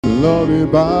Lord, we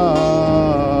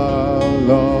bow,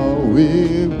 Lord,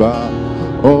 we bow.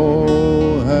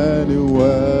 Oh, and we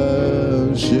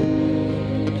worship.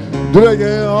 Do it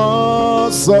again.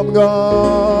 Awesome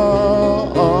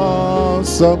God,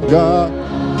 awesome God.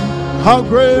 How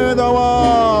great thou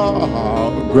art,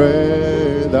 how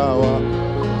great thou art.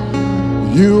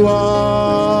 You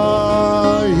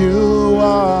are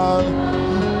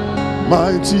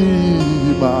mighty,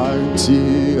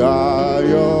 mighty are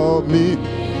your me.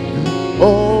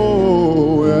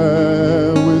 Oh,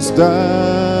 and we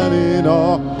stand in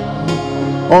awe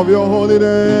of your holy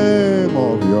name,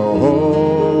 of your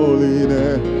holy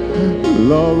name.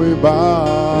 Lord, we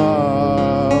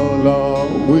bow,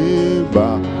 Lord, we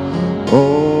bow.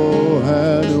 Oh,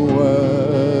 and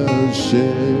worship.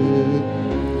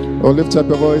 Oh, lift up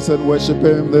your voice and worship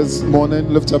Him this morning.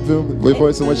 Lift up your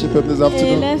voice and worship Him this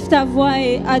afternoon. Et lève ta voix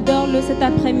et adore-le cet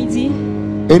après-midi.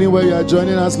 Anywhere you are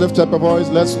joining us, lift up your voice.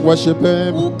 Let's worship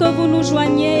Him. Où que vous nous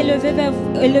joigniez, élevez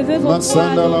vos voix.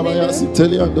 Adorez-le.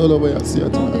 Au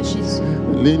nom de Jésus.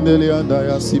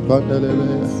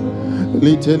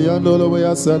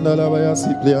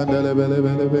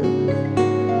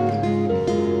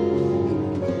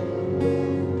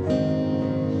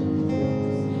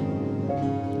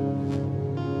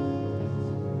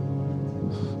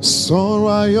 Son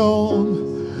royaume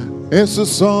et sous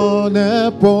son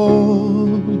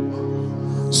épaule,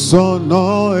 son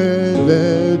nom est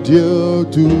le Dieu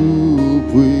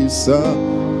tout-puissant.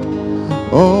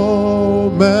 Oh,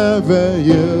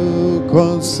 merveilleux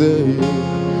conseiller,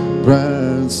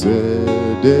 prince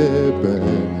de paix,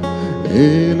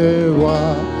 il est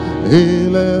roi,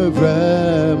 il est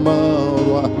vraiment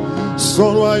roi.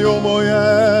 Son royaume, oh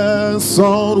yeah,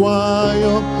 son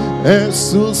royaume est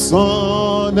sous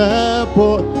son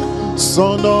épaule.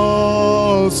 Son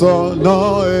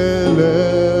nom est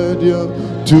le Dieu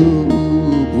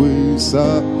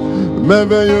tout-puissant.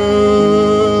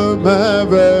 Merveilleux,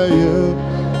 merveilleux,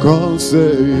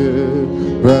 conseiller,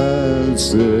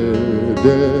 prince de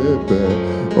paix.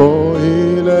 Oh,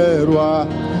 il est roi,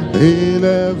 il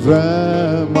est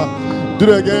vraiment. Do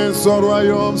it again, son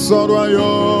royaume, son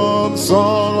royaume,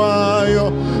 son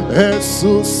royaume est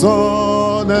sous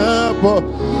son épaule.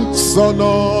 Son nom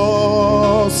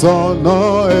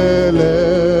est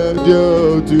le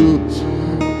Dieu tout.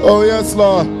 Oh yes,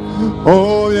 Lord.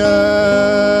 Oh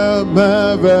yeah,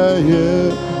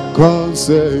 merveilleux,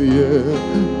 conseiller,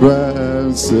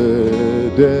 prince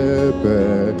de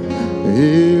paix.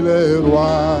 Il est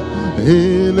roi,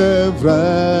 il est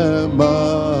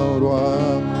vraiment roi.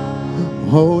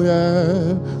 Oh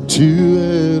yeah, tu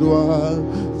es roi,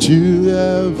 tu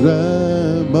es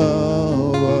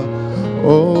vraiment roi.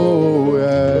 Oh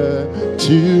yeah,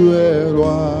 tu es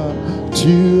roi,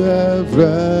 tu es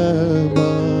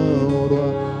vraiment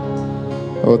roi.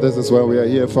 Oh, this is why we are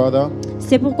here, Father.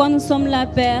 C'est pourquoi nous sommes là,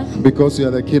 Père. Because you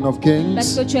are the King of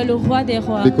Parce Kings. que tu es le roi des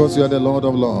rois. Because you are the Lord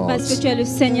of Parce que Lords. tu es le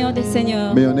Seigneur des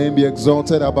seigneurs. May your name be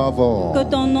exalted above Que all.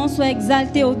 ton nom soit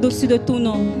exalté au-dessus de tout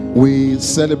nom. We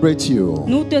celebrate you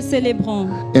Nous te célébrons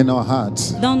in our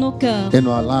hearts, dans nos cœurs, in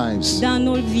our lives, dans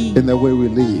nos vies, in the way we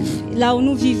live. là où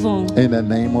nous vivons. In the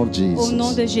name of Au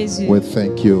nom de Jesus, Jésus. we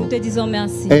thank you. Nous te disons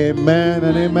merci. Amen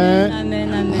and amen. Amen,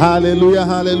 amen. Hallelujah,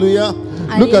 hallelujah.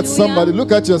 Look at Alléluia. somebody,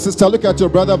 look at your sister, look at your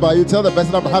brother by you. Tell the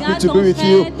person, I'm happy Regarde to ton be with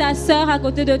you. frère, ta sœur à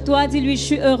côté de toi, dis-lui, je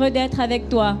suis heureux d'être avec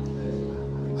toi.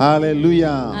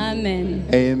 Hallelujah. Amen.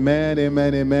 Amen,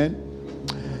 amen, amen.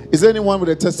 Is there anyone with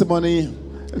a testimony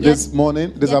this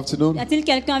morning, this afternoon? Y a-t-il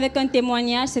quelqu'un avec un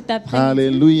témoignage cet après-midi?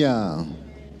 Hallelujah.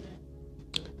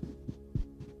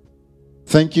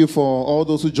 Thank you for all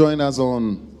those who joined us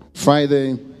on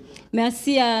Friday.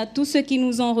 Merci à tous ceux qui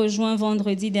nous ont rejoints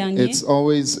vendredi dernier. It's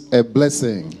always a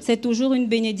blessing. C'est toujours une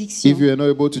bénédiction. If you are not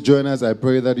able to join us, I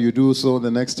pray that you do so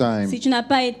the next time. Si tu n'as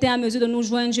pas été à mesure de nous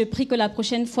joindre, je prie que la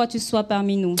prochaine fois tu sois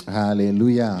parmi nous.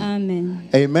 Hallelujah. Amen.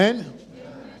 Amen.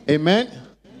 Amen.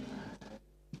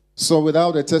 So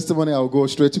without a testimony, I'll go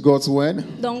straight to God's word.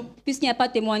 Donc, puisqu'il n'y a pas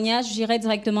de témoignage, j'irai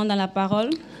directement dans la parole.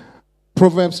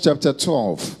 Proverbs chapter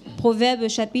 12. Proverbe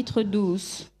chapitre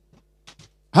 12.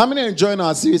 How many are enjoying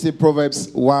our series in Proverbs?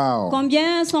 Wow.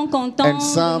 Combien sont contents And de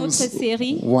Psalms. notre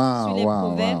série Wow, sur les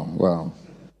wow, proverbes? wow,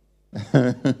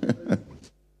 wow.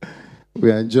 We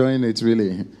are enjoying it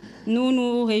really. Nous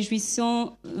nous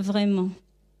réjouissons vraiment.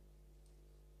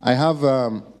 I have,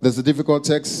 there's a difficult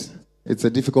text It's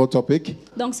a difficult topic.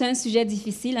 Donc c'est un sujet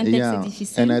difficile, un texte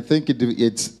difficile. And I think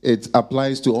it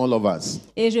applies to all of us.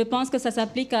 Et je pense que ça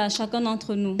s'applique à chacun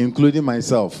d'entre nous. Including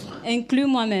myself. Inclus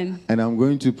moi-même. And I'm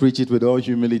going to preach it with all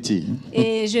humility.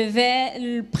 Et je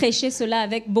vais prêcher cela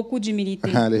avec beaucoup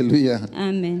d'humilité. Hallelujah.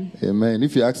 Amen. Amen.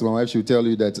 If you ask my wife, she will tell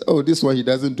you that, oh, this one he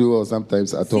doesn't do well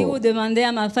sometimes at all. Si vous demandez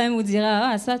à ma femme, vous dira,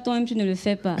 ah, ça toi-même tu ne le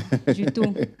fais pas du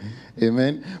tout.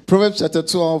 Amen. Proverbs chapter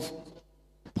 12.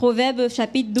 Proverbe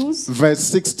chapitre 12. Verse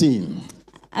 16.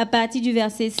 À partir du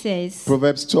verset 16.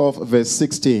 Proverbs 12, verse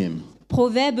 16.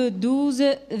 Proverbe 12,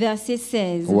 verset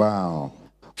 16. Wow.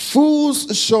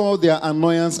 Fools show their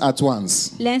annoyance at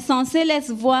once. L'insensé laisse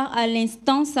voir à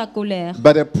l'instant sa colère.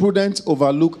 But the prudent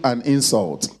overlook an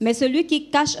insult. Mais celui qui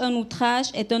cache un outrage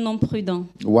est un homme prudent.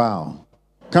 Wow.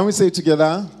 Can we say it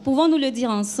together? Pouvons-nous le dire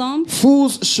ensemble?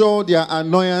 Fools show their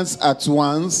annoyance at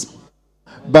once,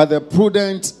 but the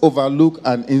prudent overlook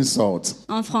an insult.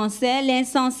 En français,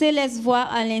 l'insensé laisse voir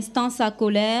à l'instant sa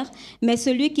colère, mais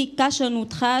celui qui cache un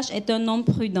outrage est un homme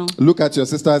prudent. Look at your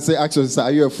sister and say, ask your sister,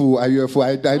 are you a fool? Are you a fool?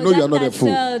 I know you are not a fool.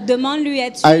 Demande-lui,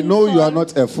 es-tu I une know you are folle?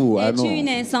 not a fool. I Es-tu know. une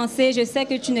insensée? Je sais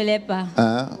que tu ne l'es pas.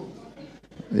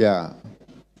 Yeah.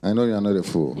 I know you are not a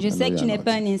fool. Je sais que tu n'es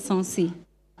pas un insensé.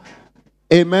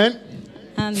 Amen.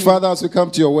 Amen. Father, as we come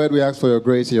to your word, we ask for your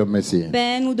grace and your mercy.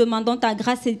 Père, nous demandons ta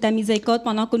grâce et ta miséricorde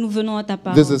pendant que nous venons à ta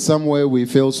parole. This is somewhere we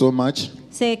fail so much.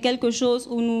 C'est quelque chose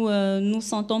où nous nous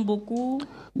sentons beaucoup.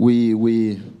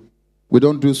 We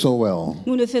don't do so well.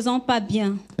 Nous ne faisons pas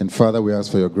bien. And Father, we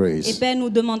ask for your Et grace, Père, nous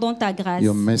demandons ta grâce,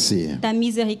 your mercy. ta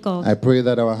miséricorde. I pray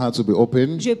that our hearts will be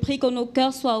open Je prie que nos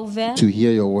cœurs soient ouverts to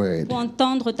hear your word. pour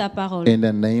entendre ta parole. In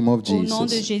the name of Au nom de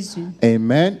Jesus. Jésus.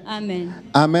 Amen. Amen.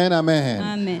 Amen. Amen.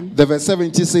 Amen. The verse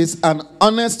 70 says, an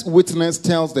honest witness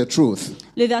tells the truth,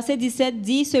 Le verset 17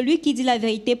 dit, celui qui dit la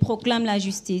vérité proclame la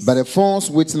justice. but a false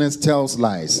witness tells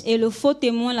lies. Et le faux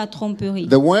témoin la tromperie.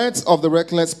 The words of the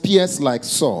reckless pierce like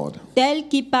sword, Tel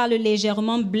qui parle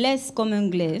légèrement blesse comme un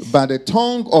glaive. but the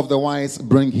tongue of the wise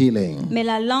bring healing. Mais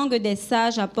la langue des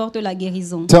sages apporte la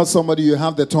guérison. Tell somebody you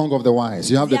have the tongue of the wise.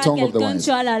 You have Dis the à tongue of the quelqu'un, wise.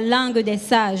 tu as la langue des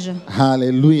sages.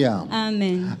 Hallelujah.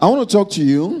 Amen. I want to talk to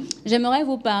you J'aimerais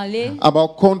vous parler about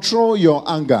control your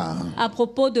anger. à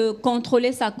propos de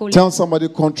contrôler sa colère. Tell somebody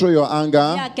control your Dis anger.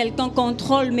 à quelqu'un,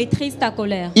 contrôle, maîtrise ta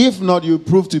colère. If not, you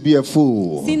prove to be a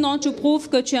fool. Sinon, tu prouves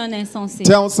que tu es un insensé.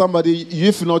 Tell somebody,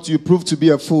 if not, you prove to be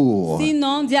a fool.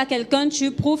 Sinon, dis à quelqu'un, tu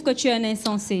prouves que tu es un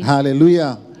insensé.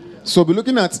 Hallelujah. So we're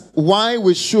looking at why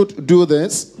we should do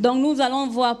this, Donc, nous allons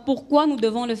voir pourquoi nous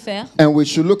devons le faire. and we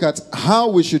should look at how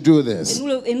we should do this.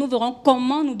 Et nous verrons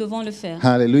comment nous devons le faire.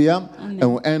 Hallelujah. Amen. And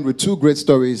we'll end with two great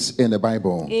stories in the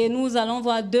Bible. Et nous allons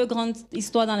voir deux grandes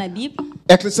histoires dans la Bible.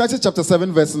 Ecclesiastes chapter 7,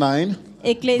 verse 9.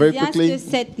 Very quickly. Ecclésiaste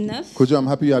 7, 9. Kojo, I'm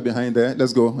happy you are behind there.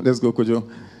 Let's go, Kojo.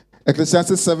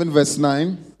 Ecclesiastes 7, verse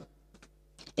 9.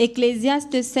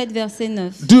 Ecclésiaste 7, verset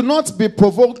 9. Do not be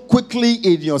provoked quickly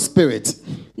in your spirit,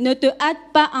 Ne te hâte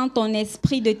pas en ton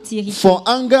esprit de t'irriter, for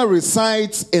anger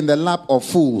resides in the lap of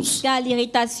fools. car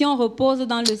l'irritation repose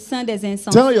dans le sein des insensés.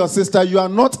 Tell your sister you are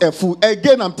not a fool.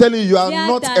 Again, I'm telling you, you are Dis à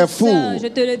not ta a fool. sœur, je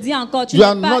te le dis encore, tu You n'es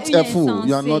are pas not une a fool. insensée.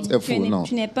 You are not a fool, no.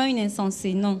 Tu n'es pas une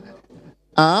insensée, non.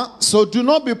 So do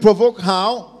not be provoked.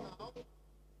 How?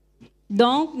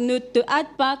 Donc, ne te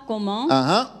hâte pas comment?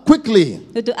 Quickly.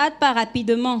 Ne te hâte pas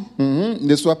rapidement.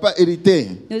 Ne sois pas irrité.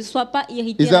 Ne sois pas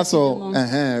irrité Is that so?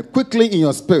 rapidement. Quickly in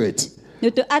your spirit. Ne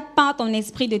te hâte pas en ton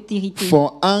esprit de t'irriter.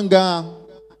 For anger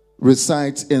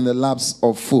resides in the laps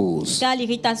of fools. Car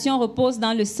l'irritation repose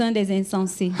dans le sein des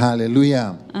insensés.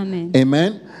 Hallelujah. Amen.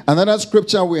 Amen. Another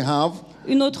scripture we have,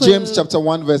 Une autre, James chapter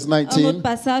 1, verse un autre 19.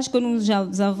 passage que nous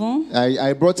avons.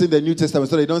 I brought in the New Testament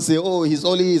so they don't say, oh, he's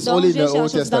only Donc, in j'ai the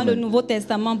Old cherché dans le Testament. Nouveau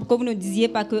Testament pour que vous ne disiez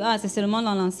pas que c'est seulement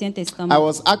dans l'Ancien I Testament.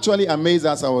 was actually amazed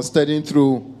as I was studying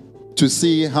through to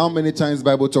see how many times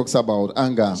Bible talks about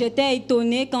anger. J'étais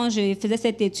étonnée quand je faisais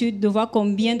cette étude de voir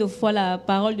combien de fois la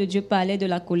parole de Dieu parlait de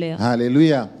la colère.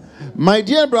 Hallelujah. My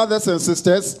dear brothers and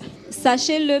sisters,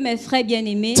 Sachez-le, mes frères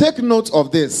bien-aimés, take note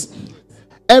of this.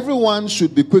 Everyone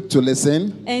should be quick to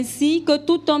listen, ainsi que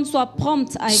tout homme soit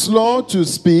prompt à écouter, slow to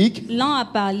speak, lent à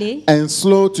parler, and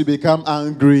slow to become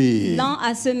angry. lent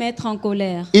à se mettre en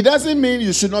colère. It doesn't mean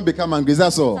you should not become angry,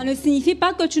 that's all. Ça ne signifie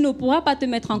pas que tu ne pourras pas te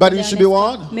mettre en But colère, you should n'est-ce be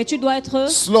pas? what? Mais tu dois être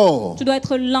Slow.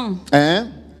 lent.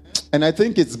 And I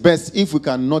think it's best if we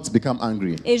cannot become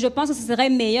angry. Et je pense que ce serait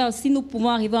meilleur si nous pouvons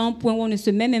arriver à un point où on ne se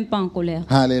met même pas en colère.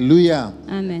 Hallelujah.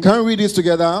 Amen. Can we read this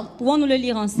together? Pouvons-nous le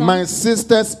lire ensemble? My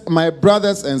sisters, my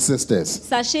brothers and sisters,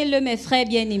 Sachez-le, mes frères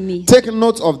bien-aimés. take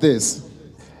note of this.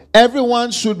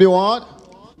 Everyone should be what?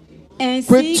 Ainsi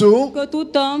Quick to- que tout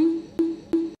homme,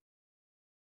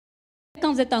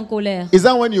 quand vous êtes en colère, Is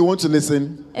that when you want to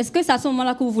listen? est-ce que c'est à ce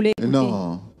moment-là que vous voulez écouter?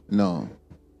 No, no.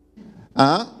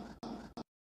 Huh?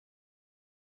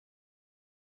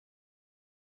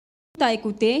 À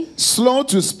écouter, Slow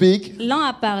to speak lent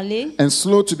à parler, and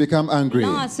slow to become angry.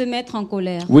 lent à se mettre en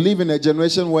colère. We live in a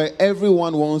generation where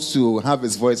everyone wants to have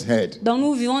his voice heard. Donc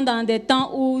nous vivons dans des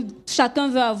temps où chacun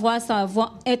veut avoir sa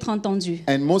voix être entendue.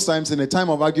 And most times in a time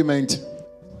of argument,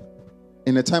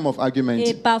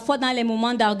 Et parfois dans les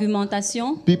moments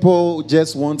d'argumentation, people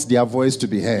just want their voice to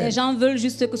be les heard. gens veulent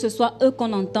juste que ce soit eux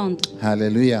qu'on entende.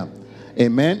 Hallelujah.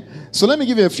 Amen. So let me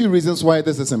give you a few reasons why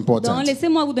this is Donc important.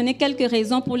 laissez-moi vous donner quelques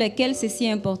raisons pour lesquelles c'est si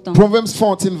important. Proverbs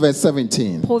 14 verse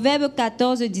 17. Proverbe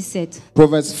 14, 17.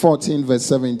 Proverbs 14 verse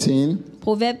 17.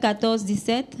 Proverbe 14,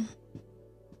 17.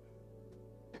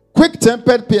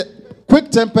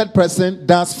 Quick-tempered person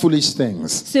does foolish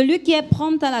things. Celui qui est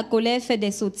prompt à la colère fait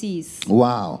des sottises.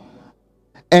 Wow.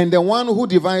 And the one who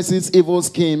devises evil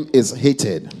scheme is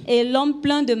hated. Et l'homme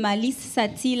plein de malice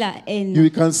s'attire la haine. You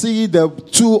can see the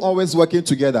two always working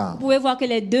together. Vous pouvez voir que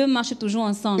les deux marchent toujours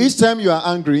ensemble. Each time you are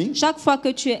angry, Chaque fois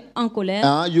que tu es en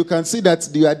colère, you can see that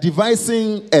you are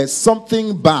devising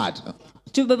something bad.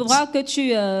 tu peux voir que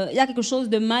y a quelque chose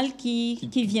de mal qui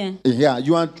vient. Yeah,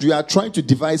 you are trying to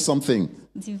devise something.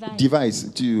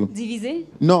 Diviser?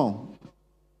 No.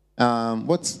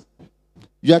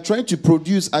 You are trying to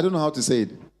produce, I don't know how to say it.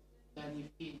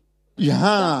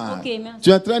 Yeah. Okay, merci. Tu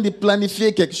es en train de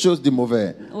planifier quelque chose de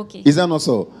mauvais. Okay. Is that not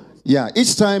so? Yeah.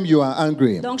 Each time you are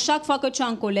angry. Donc chaque fois que tu es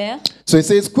en colère, So it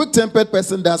says, quick-tempered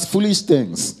person does foolish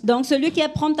things. donc celui qui est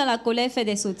prompt à la colère fait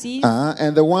des sottises.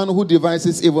 And the one who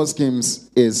devises evil schemes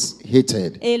is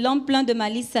hated. Et l'homme plein de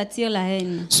malice s'attire la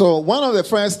haine. So one of the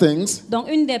first things Donc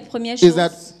une des premières is choses,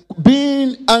 that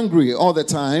being angry all the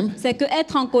time, c'est que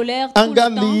être en colère tout anger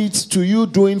le temps leads to you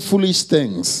doing foolish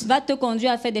things. va te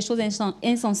conduire à faire des choses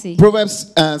insensées.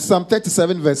 Proverbs, Psalm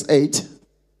 37 verse 8.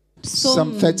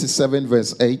 Psalm Psaume 37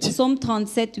 verse 8. Psaume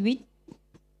 37, 8.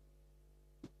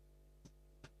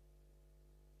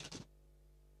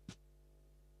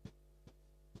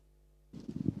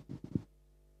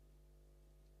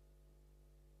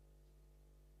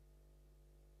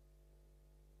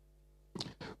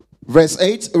 Verse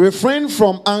 8, refrain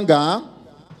from anger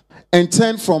and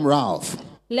turn from wrath.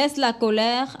 Laisse la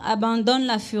colère, abandonne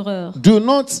la fureur. Do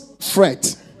not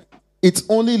fret. It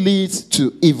only leads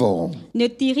to evil. Ne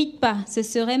t'irrite pas, ce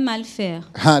serait mal faire.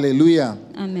 Hallelujah.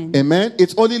 Amen. Amen.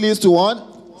 It only leads to what?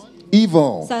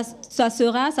 Evil.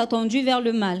 Ça conduit vers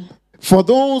le mal. For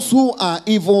those who are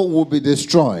evil will be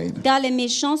destroyed, Car les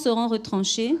méchants seront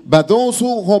retranchés. but those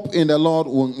who hope in the Lord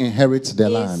will inherit the Et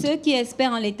land. ceux qui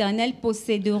espèrent en l'Éternel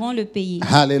posséderont le pays.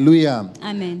 Hallelujah.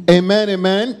 Amen. Amen,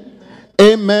 amen.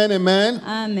 Amen, amen.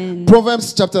 Amen.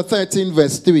 Proverbs chapter 13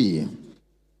 verse 3.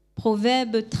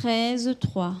 Proverbe 13,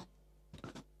 3.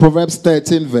 Proverbs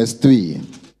 13 verse 3.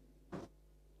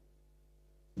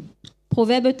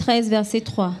 Proverbe 13, verset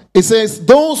 3. It says,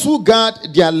 those who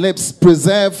guard their lips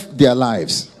preserve their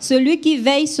lives. Celui qui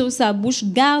veille sur sa bouche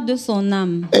garde son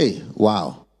âme. Hey,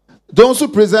 wow. Those who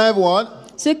preserve what?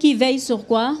 Ceux qui veillent sur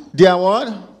quoi? Their what?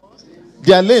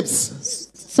 Their lips.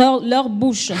 Sur leur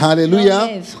bouche. Hallelujah. Leurs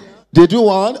lèvres. They do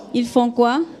what? Ils font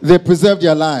quoi? They preserve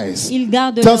their lives. Ils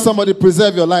gardent Tell leur somebody, vie.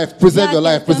 preserve your life. Preserve your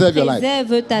life. Preserve your life.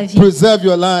 Préserve ta vie. Preserve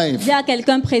your life. Dis à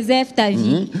quelqu'un, préserve ta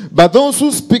vie. But those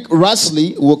who speak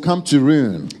rashly will come to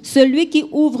ruin. Celui qui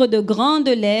ouvre de grandes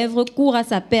lèvres court à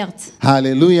sa perte.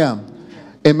 Hallelujah.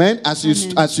 Amen. As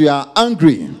you are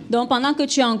angry, Donc pendant que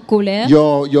tu es en colère,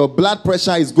 your blood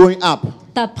pressure is going up.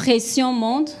 ta pression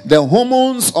monte, The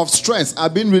hormones of stress are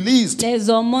being released. les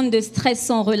hormones de stress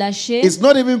sont relâchées. It's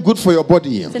not even good for your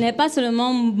body. Ce n'est pas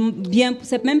seulement bien,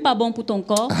 c'est même pas bon pour ton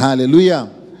corps. Hallelujah.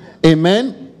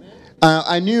 Amen.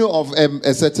 I knew of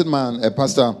a certain man, a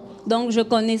pastor. Donc j'ai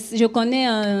connu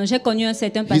un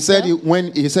certain He said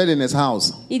pasteur. in his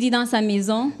house, Il dit dans sa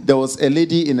maison, there was a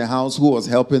lady in the house who was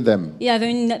helping them. il y avait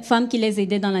une femme qui les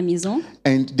aidait dans la maison.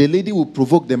 And the lady would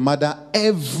provoke the mother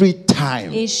every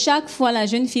time. Et chaque fois, la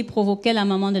jeune fille provoquait la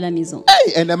maman de la maison.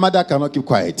 Hey, and the mother cannot keep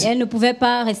quiet. Et elle ne pouvait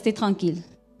pas rester tranquille.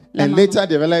 La And maman. later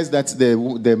they realized that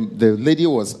the lady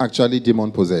was actually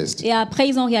demon possessed. Et après,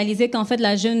 ils ont réalisé qu'en fait,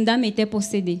 la jeune dame était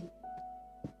possédée.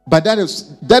 But that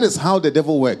is how the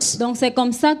devil works. Donc c'est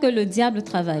comme ça que le diable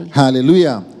travaille.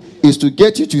 Hallelujah. Is to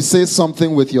get you to say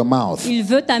something with your mouth. Il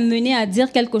veut t'amener à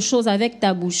dire quelque chose avec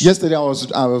ta bouche. Yesterday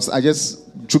I just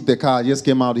took the car, I just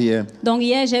came out here, Donc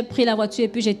hier, j'ai pris la voiture et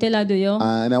puis j'étais là dehors.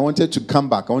 and I wanted to come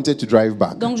back. I wanted to drive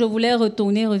back. Donc je voulais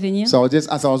revenir. So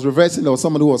as I was reversing, there was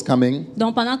someone who was coming,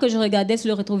 Donc pendant que je regardais sur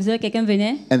le rétroviseur, quelqu'un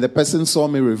venait and the person saw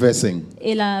me reversing.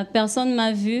 et la personne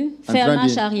m'a vu I'm faire trying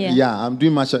marche to- arrière. Yeah, I'm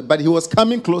doing march, but he was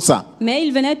coming closer. Mais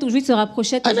il venait toujours, il se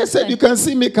rapprochait And I toujours. said, près. "You can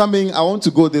see me coming. I want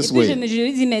to go Et this puis je way." lui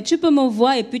ai dit, mais tu peux me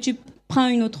voir et puis tu prends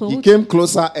une autre He route. came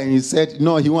closer and he said,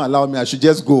 "No, he won't allow me. I should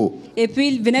just go." Et puis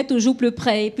il venait toujours plus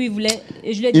près et puis il voulait.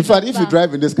 Et je lui ai dit, In fact, if you pars.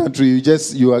 drive in this country,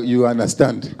 you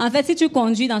understand. En fait, si tu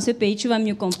conduis dans ce pays, tu vas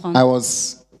mieux comprendre. I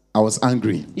was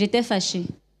angry, J'étais fâchée.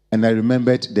 and I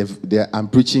remembered I'm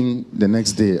preaching the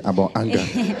next day about anger.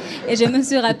 Et je me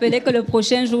suis rappelé que le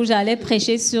prochain jour, j'allais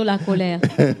prêcher sur la colère.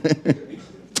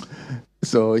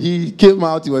 So he came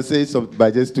out. He was saying something, but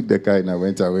I just took the car and I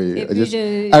went away. Et I, puis just,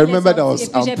 je- I remembered et I'm puis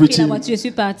j'ai pris la preaching. voiture, je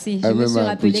suis partie. I Je me suis remember I'm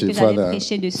rappelé que preaching. j'allais Father,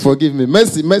 prêcher dessus. forgive me.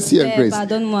 Mercy and Père, grace.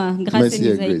 pardonne-moi, grâce et Mercy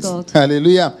and grace. miséricorde.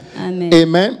 Hallelujah. Amen.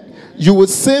 Amen. You would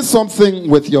say something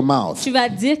with your mouth. Tu vas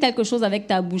dire quelque chose avec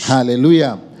ta bouche.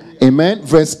 Hallelujah. Amen.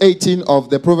 Verse 18 of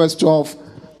the Proverbs 12,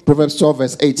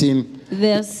 verse 18.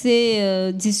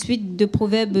 Verset 18 de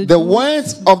Proverbe The 12.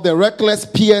 words of the reckless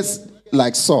pierce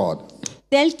like sword,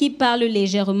 Tel qui parle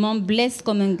légèrement blesse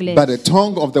comme un glaive. but the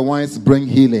tongue of the wise bring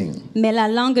healing. Mais la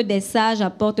langue des sages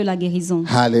apporte la guérison.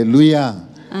 Hallelujah.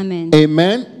 Amen.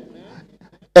 Amen.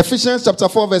 Ephesians chapter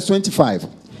 4, verse 25.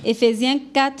 Éphésiens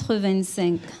 4,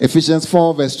 25. Ephesians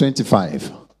 4, verse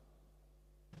 25.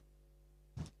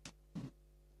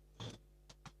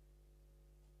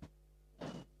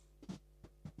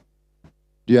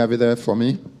 Do you have it there for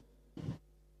me?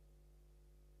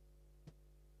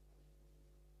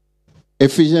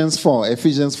 Ephesians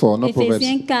 4, not Proverbs.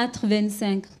 Éphésiens 4,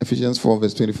 25. Ephesians 4,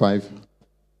 verse 25.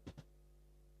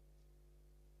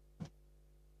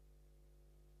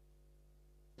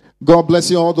 God bless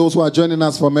you, all those who are joining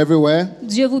us from everywhere.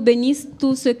 Dieu vous bénisse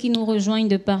tous ceux qui nous rejoignent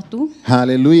de partout.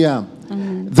 Hallelujah.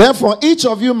 Amen. Therefore, each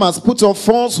of you must put off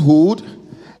falsehood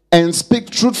and speak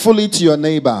truthfully to your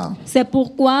neighbor. C'est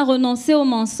pourquoi renoncez au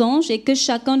mensonge et que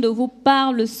chacun de vous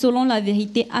parle selon la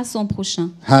vérité à son prochain.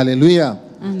 Hallelujah.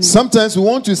 Amen. Sometimes we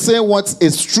want to say what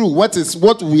is true, what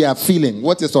we are feeling,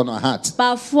 what is on our heart.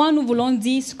 Parfois, nous voulons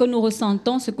dire ce que nous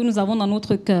ressentons, ce que nous avons dans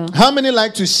notre cœur. How many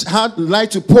like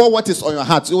to pour what is on your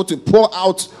heart, or to pour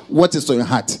out what is on your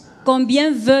heart?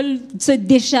 Combien veulent se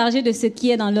décharger de ce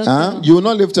qui est dans leur cœur? You will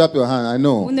not lift up your hand, I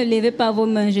know. Vous ne levez pas vos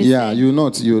mains, je Yeah, sais. you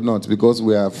will not, because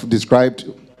we have described.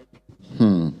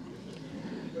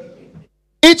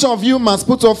 Each of you must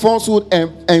put off falsehood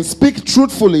and speak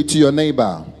truthfully to your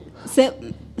neighbor.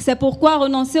 C'est pourquoi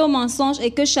renoncez au mensonge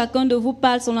et que chacun de vous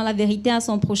parle selon la vérité à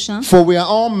son prochain. For we are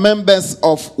all members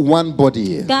of one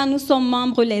body. Car nous sommes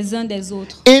membres les uns des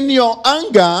autres. In your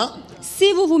anger, Si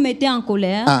vous vous mettez en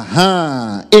colère,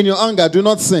 in your anger, do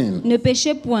not sin. ne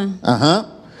péchez point.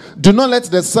 Do not let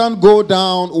the sun go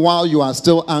down while you are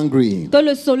still angry. Que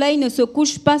le soleil ne se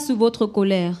couche pas sous votre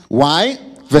colère. Why?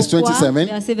 Verse Pourquoi? 27.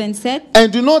 Verset 27. And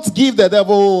do not give the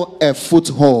devil a Et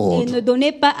foothold. ne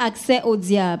donnez pas accès au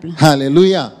diable.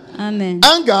 Hallelujah. Amen.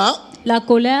 Anger La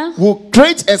colère will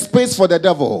create a space for the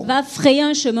devil va frayer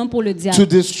un chemin pour le to diable.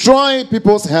 destroy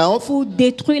people's health, Pour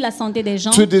détruire la santé des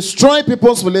gens. to destroy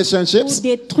people's Pour relationships,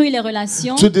 détruire les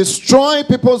relations. to destroy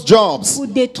people's jobs. Pour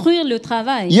détruire le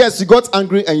travail. Yes, you got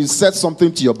angry and you said something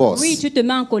to your boss. Oui, tu te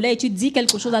mets en colère et tu dis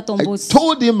quelque chose à ton I boss.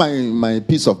 told him my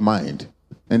peace of mind.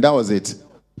 And that was it.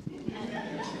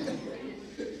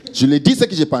 Je lui ai dit ce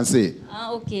que j'ai pensé.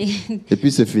 Ah, ok. Et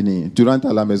puis c'est fini. Tu rentres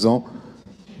à la maison.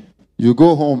 You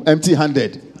go home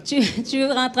empty-handed. Tu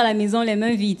rentres à la maison les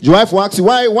mains vides. Your wife will ask you,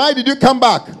 why did you come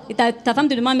back? Et ta femme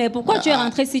te demande, mais pourquoi tu es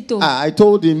rentré si tôt? I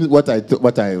told him what I.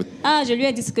 Ah, je lui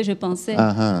ai dit ce que je pensais.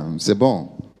 C'est bon.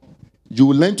 You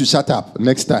will learn to shut up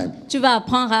next time. Tu vas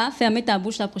apprendre à fermer ta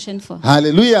bouche la prochaine fois.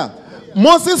 Hallelujah.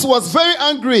 Moses was very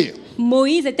angry.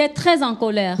 Moïse était très en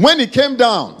colère. When he came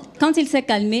down, Quand il s'est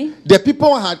calmé, the people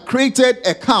had created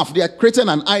a calf. They had created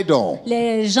an idol.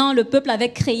 les gens, le peuple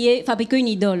avait fabriqué une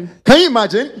idole. Can you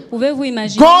imagine? Pouvez-vous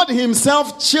imaginer? God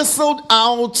himself chiseled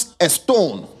out a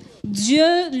stone, Dieu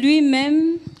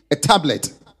lui-même a tablet,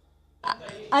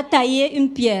 a taillé une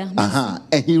pierre.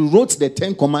 and he wrote the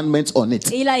 10 commandments on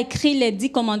it. Et il a écrit les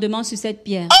 10 commandements sur cette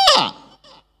pierre.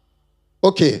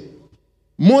 Okay.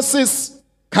 Moses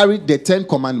carried the 10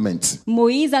 commandments.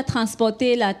 Moïse a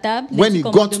transporté la table, les When 10 he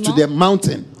got to commandements. the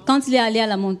mountain, Quand il est allé à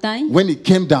la montagne, when he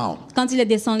came down, quand il est and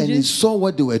he descendu saw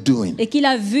what they were doing, et qu'il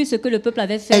a vu ce que le peuple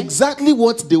avait fait, exactly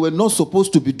what they were not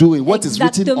supposed to be doing, what is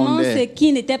written exactement on ce there.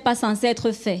 qui n'était pas censé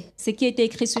être fait, ce qui était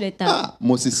écrit sur les tables.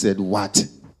 Moses said, what?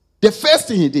 The first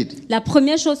thing he did, La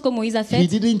première chose que Moïse a he faite,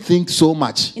 didn't think so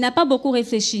much. il n'a pas beaucoup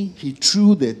réfléchi. He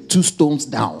threw the 2 stones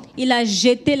down Il a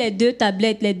jeté les 2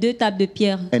 tablettes, les 2 tables de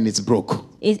pierre, and it's broke.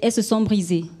 et elles se sont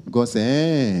brisées. God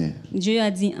said, Dieu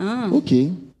a dit, okay.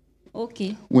 ok.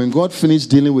 When God finished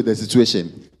dealing with the situation,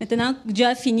 Maintenant, Dieu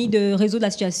a fini de résoudre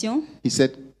la situation. he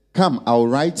said, come, I'll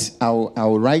write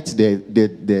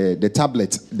the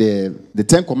tablet, the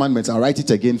 10 commandments, I'll write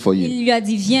it again for you. Il lui a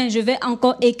dit, viens, je vais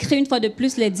encore écrire une fois de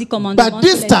plus les 10 commandements. But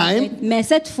this sur les time, tablettes. Mais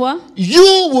cette fois, You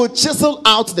will chisel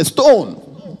out the stone.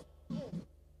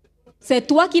 c'est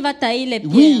toi qui vas tailler les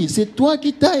pierres. Oui, c'est toi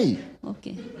qui tailles.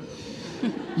 Ok.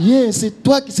 Yeah, c'est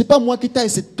toi qui, c'est pas moi qui taille,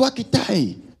 c'est toi qui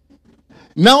taille.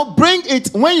 Now bring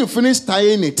it, when you finish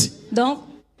tying it, Donc,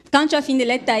 quand tu as fini de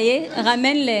les tailler,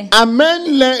 ramène-les.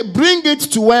 bring it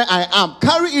to where I am.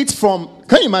 Carry it from,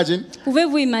 can you imagine?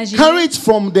 Pouvez-vous imaginer? Carry it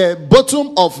from the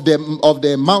bottom of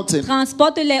the mountain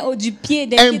Transporte-les du pied,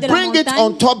 des pieds and de la bring it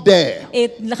on montagne top there.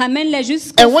 et ramène-les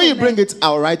jusqu'au And when you sommet. bring it,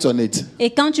 I'll write on it. Et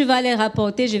quand tu vas les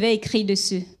rapporter, je vais écrire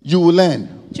dessus. You will learn.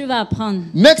 Tu vas apprendre.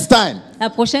 Next time, La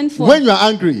prochaine fois, when you are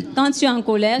angry, quand tu es en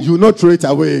colère, you will not throw it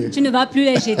away. tu ne vas plus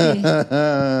les jeter.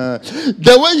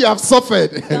 The way you have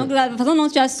suffered. Donc, la façon dont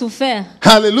tu as souffert.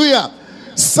 Hallelujah.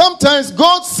 Sometimes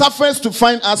God suffers to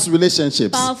find us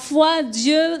relationships. Parfois,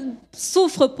 Dieu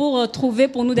souffre pour trouver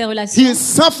pour nous des relations. He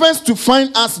suffers to find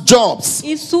us jobs.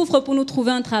 Il souffre pour nous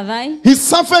trouver un travail. He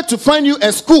suffered to find you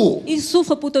a school. Il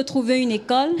souffre pour te trouver une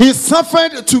école. He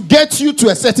suffered to get you to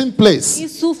a certain place. Il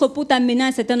souffre pour t'amener à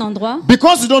un certain endroit.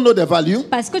 Because you don't know the value.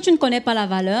 Parce que tu ne connais pas la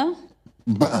valeur,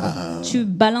 tu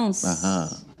balances.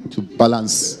 To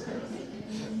balance.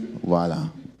 Voilà.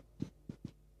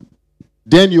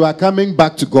 Then you are coming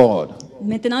back to God.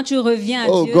 Maintenant, tu reviens à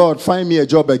Oh Dieu. God, find me a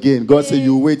job again. God said,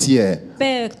 you wait here.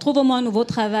 Père, trouve-moi un nouveau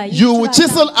travail. You will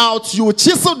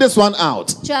chisel this one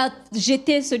out. Tu as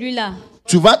jeté celui-là.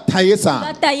 Tu vas tailler Tu vas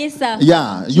ça. tailler ça.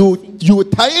 Yeah, you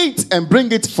tie it and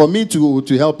bring it for me to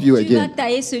help you Tu vas again.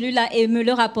 tailler celui-là et me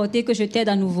le rapporter que je t'aide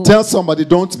à nouveau. Tell somebody,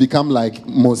 don't become like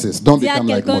Moses. Don't Dis à become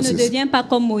like quelqu'un, ne Moses. deviens pas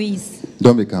comme Moïse.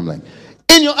 Don't become like.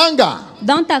 In your anger,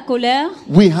 Dans ta colère,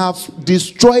 we have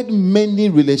destroyed many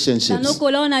dans nos relationships.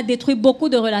 colères, on a détruit beaucoup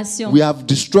de relations. We have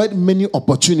destroyed many On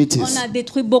opportunities. a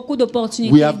détruit beaucoup We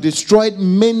d'opportunités. have destroyed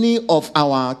many of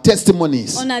our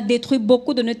testimonies. On a détruit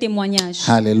beaucoup de nos témoignages.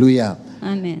 Hallelujah.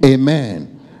 Amen. Amen.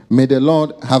 May the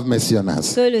Lord have mercy on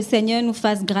us. Que le Seigneur nous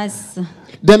fasse grâce.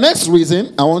 The next reason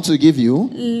I want to give you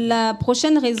La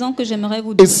prochaine raison que j'aimerais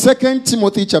vous is donner 2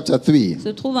 Timothy chapter 3. se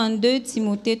trouve en 2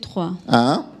 Timothée 3.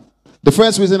 The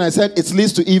first reason I said it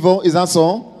leads to evil, is that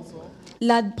so?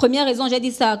 La première raison, j'ai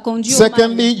dit ça conduit au mal.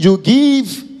 Secondly, you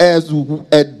give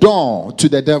a door to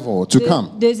the devil to come.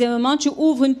 Deuxièmement, tu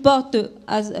ouvres une porte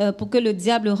pour que le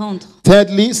diable rentre.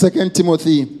 Thirdly, 2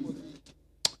 Timothy.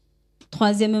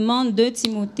 Troisièmement, 2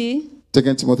 Timothée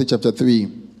 2 Timothy chapter 3.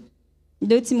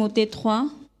 2 Timothée 3.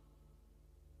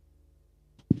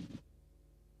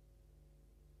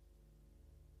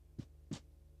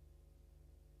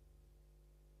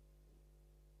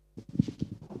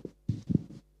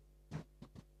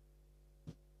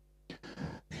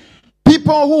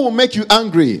 People who will make you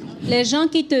angry. Les gens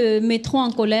qui te mettront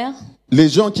en colère, Les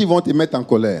gens qui vont te mettre en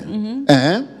colère.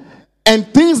 And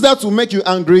things that will make you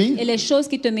angry, et les choses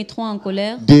qui te mettront en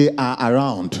colère, they are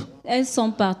around. elles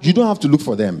sont partout. You don't have to look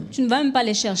for them. Tu ne vas même pas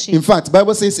les chercher. In fact,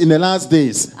 Bible says in the last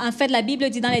days, En fait, la Bible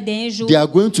dit dans les derniers jours, they are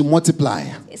going to multiply.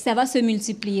 ça va se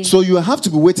multiplier. So you have to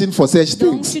be waiting for such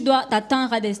Donc, things. tu dois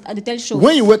t'attendre à de telles choses.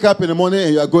 When you wake up in the morning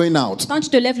and you are going out, Quand tu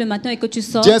te lèves le matin et que tu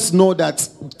sors, just know that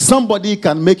somebody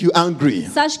can make you angry.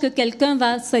 sache que quelqu'un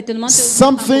va certainement te mettre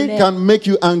en Something colère. can make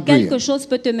you angry. Quelque chose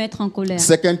peut te mettre en colère.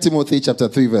 2 Timothy chapter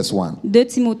 3 verse 1. 2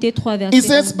 Timothée 3, It verset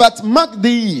says, 1. but mark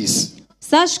these.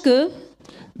 Sache que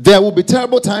There will be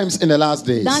terrible times in the last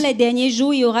days. dans les derniers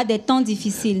jours, il y aura des temps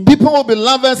difficiles. People will be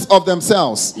lovers of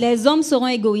themselves. Les hommes seront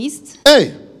égoïstes,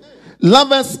 Hey,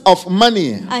 lovers of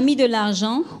money, amis de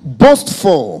l'argent,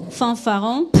 boastful,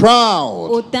 fanfarons, proud,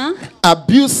 hautains,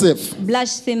 abusive,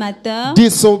 blasphémateurs,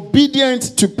 disobedient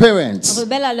to parents,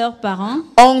 rebelles à leurs parents,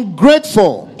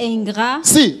 ungrateful. ingrats.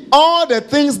 See, all the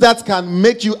things that can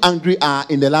make you angry are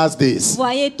in the last days.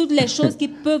 Voyez toutes les choses qui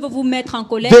peuvent vous mettre en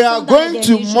colère. They sont are dans les going to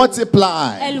derniers jours.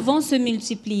 multiply. Elles vont se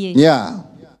multiplier. Yeah.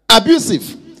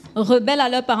 Abusive, Rebelles à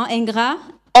leurs parents, ingrats,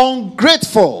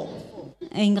 ungrateful,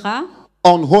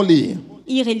 unholy.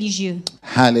 irréligieux,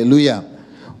 Hallelujah.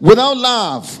 Without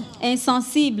love,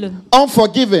 insensibles,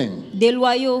 unforgiving.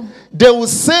 déloyaux. They will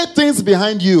say things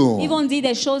behind Ils you. vont dire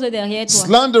des choses derrière toi.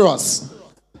 Slanderous,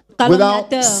 without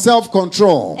Calomniateurs,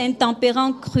 self-control,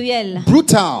 intempérants, cruels,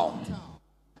 brutal,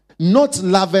 not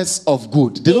lovers of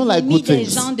good. They don't like good des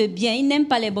things. gens de bien. Ils n'aiment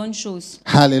pas les bonnes choses.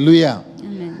 Hallelujah.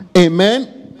 Amen. Amen.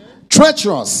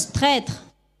 Treacherous, Traîtres,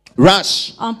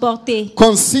 rash, emportés,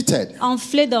 conceited,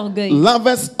 enflés d'orgueil,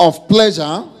 lovers of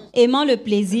pleasure aimant le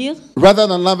plaisir rather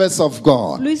than lovers of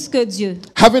God, plus que Dieu,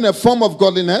 having a form of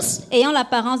godliness ayant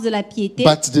l'apparence de la piété,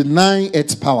 but denying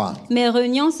its power. mais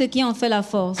reniant ce qui en fait la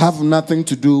force. Have nothing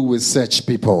to do with such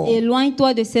people.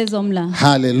 Éloigne-toi de ces hommes-là.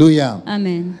 Hallelujah.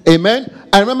 Amen. Amen.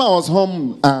 I remember I was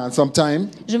home sometime,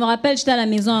 Je me rappelle, j'étais à la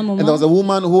maison à un and there was moment a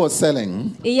woman who was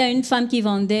selling, et il y a une femme qui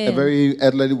vendait, a very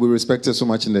elderly, we respected so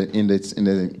much in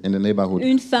the neighborhood.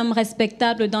 une femme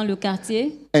respectable dans le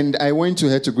quartier, And I went to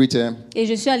her to greet her, et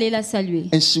je suis allée la saluer.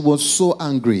 and she was so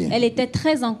angry. Elle était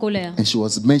très en colère. And she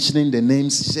was mentioning the names.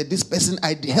 She said, "This person,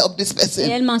 I helped this Et person.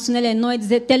 elle mentionnait les noms et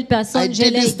disait telle I personne, je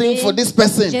did l'ai this thing aidé, for this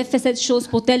person. j'ai fait cette chose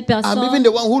pour telle I'm even personne. the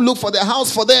one who looked for the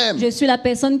house for them. Je suis la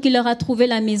personne qui leur a trouvé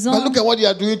la maison. But look at what they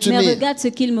are doing to Mais me. regarde ce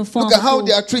qu'ils me font. Look en at how retour.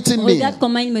 they are treating me." Regarde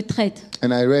comment ils me traitent.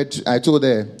 And I told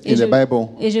her in the Bible,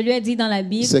 Et je lui ai dit dans la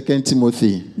Bible, 2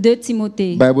 Timothy, 2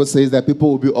 Timothée, Bible says that people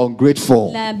will be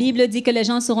ungrateful. la Bible dit que les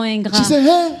gens seront She ingrats. said,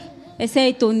 "Hey, Elle s'est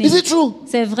étonnée. is it true?"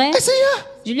 C'est vrai? I said, "Yeah."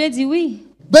 Je lui ai dit oui.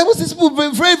 Bible says people will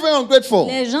be very, very ungrateful.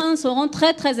 Les gens seront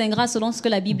très très ingrats selon ce que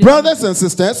la Bible dit. Brothers and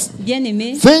sisters, Bien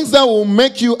aimés, things that will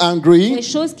make you les angry,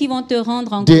 choses qui vont te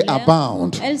rendre en they colère,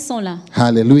 abound. elles sont là.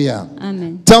 Hallelujah.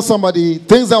 Amen. Tell somebody,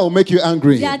 things that will make you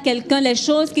angry, Dis à quelqu'un les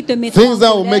choses qui te mettront things en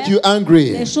that will make you colère, angry,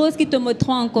 les choses qui te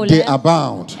mettront en they colère,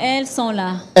 abound. elles sont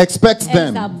là. Expect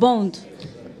Elles them. abondent.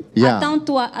 Yeah.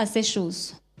 Attends-toi à ces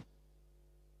choses.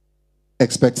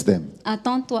 Expect them.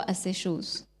 Attends-toi à ces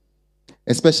choses.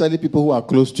 Especially people who are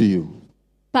close to you.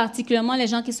 Particulièrement les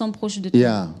gens qui sont proches de toi.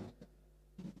 Yeah.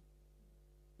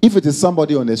 If it is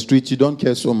somebody on the street, you don't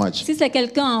care so much. Si c'est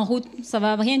quelqu'un en route, ça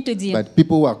va rien te dire. But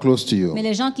people who are close to you, Mais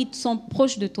les gens qui sont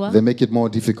proches de toi, they make it more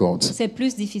difficult. c'est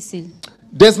plus difficile.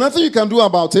 There's nothing you can do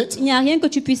about it. Il n'y a rien que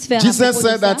tu puisses faire. à Jesus propos de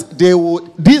said ça. that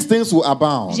these things will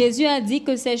abound. Jésus a dit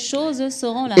que ces choses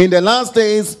seront là. In the last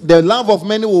days, the love of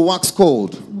many will wax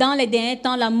cold. Dans les derniers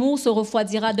temps, l'amour se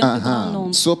refroidira d'un plus grand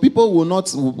nombre. So people will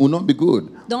not be good.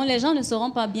 Donc les gens ne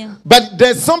seront pas bien. But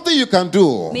there's something you can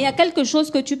do. Mais il y a quelque chose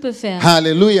que tu peux faire.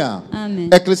 Hallelujah. Amen.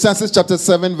 Ecclesiastes chapter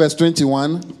 7 verse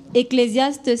 21.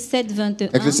 Ecclésiaste 7, 21.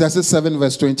 Ecclesiastes 7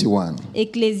 verse 21.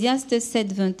 Ecclésiaste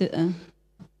 7, 21.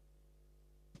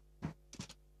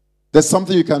 There's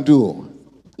something you can do.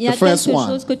 Il y a The first quelque one.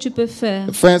 chose que tu peux faire.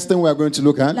 The first thing we are going to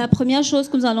look at. La première chose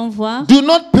que nous allons voir, Do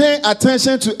not pay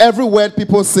attention to every word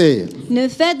people say. ne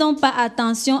fais donc pas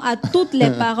attention à toutes les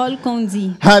paroles qu'on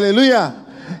dit. Hallelujah.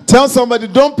 Tell somebody,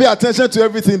 don't pay attention to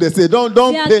everything they say. Don't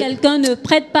Dis à pay, quelqu'un, ne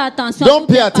prête pas attention à don't toutes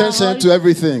pay les attention paroles. to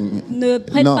everything. Ne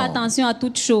prête No. pas attention à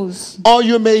toutes choses. Or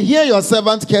you may hear your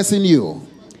servant cursing you.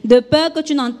 De peur que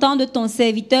tu n'entendes ton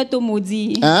serviteur te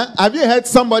maudire. Have you heard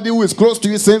somebody who is close to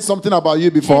you saying something about you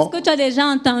Est-ce before? que tu as déjà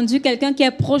entendu quelqu'un qui est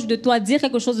proche de toi dire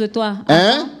quelque chose de toi?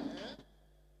 Hein?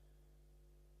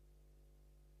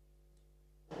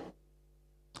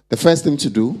 The first thing to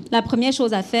do, La première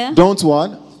chose à faire, don't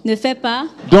what? ne fais pas,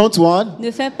 Don't what? ne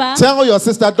fais pas. Tell your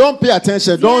sister, don't pay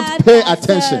attention. Dis Don't à pay ta sœur,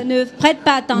 attention. ne prête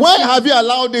pas attention. Why have you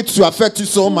allowed it to affect you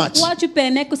so much? Pourquoi tu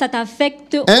permets que ça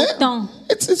t'affecte Hein? autant?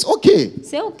 It's okay.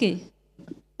 C'est ok.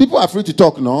 People are free to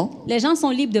talk, no? Les gens sont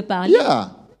libres de parler. Yeah.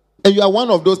 And you are one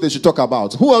of those they should talk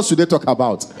about. Who else should they talk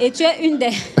about? Et tu es une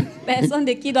des personnes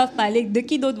de qui ils doivent parler. De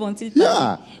qui d'autres vont-ils parler?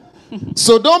 Yeah.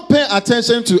 So don't pay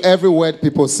attention to every word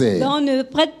people say. Donc ne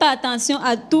prête pas attention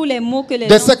à tous les mots que les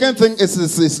The gens second thing is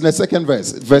in the second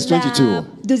verse, verse 22. La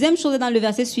deuxième chose est dans le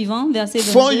verset suivant, verset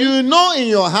 22. For you know in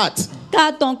your heart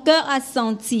Car ton cœur a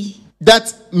senti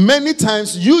that many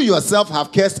times you yourself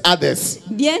have cursed others.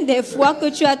 bien des fois que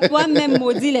tu as toi-même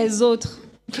maudit les autres.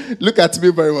 Look at me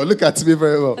very well. Look at me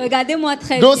very well. Regardez-moi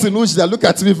très Those bien. in Ujda, look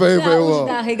at me very, very well.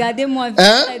 Regardez-moi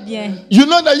Hein? très bien. You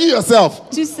know that you yourself.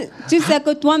 Tu sais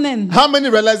que toi-même, How many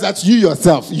realize that you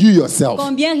yourself,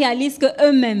 combien réalisent que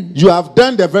eux-mêmes, you have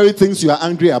done the very things you are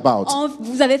angry about?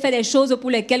 vous avez fait des choses pour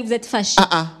lesquelles vous êtes fâchés.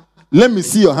 Let me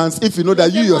see your hands if you know that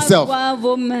you Laissez-moi yourself. voir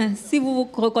vos mains, si vous vous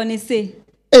reconnaissez.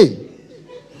 Hey,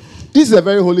 this is a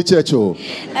very holy church. Oh.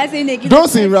 Là, c'est une église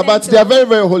Those très in Rabat, sainte. they are very,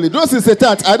 very holy. Those in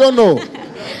Setat, I don't know.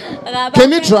 Rabat, Can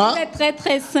you c'est try? très,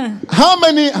 très saint. How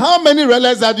many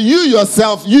realize that you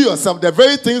yourself, the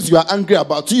very things you are angry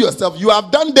about, you yourself, you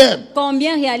have done them?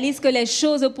 Combien réalisent que les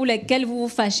choses pour lesquelles vous vous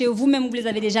fâchez, vous-même vous les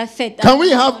avez déjà faites? Can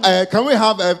we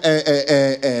have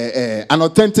an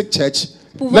authentic church?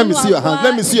 Let me see your hands.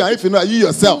 Let me see if you know you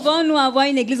yourself. Pouvons-nous avoir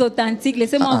une église authentique?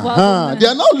 Laissez-moi voir vos mains. They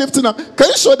are now lifting up. Can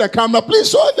you show the camera? Please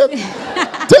show them.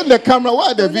 Tell the camera.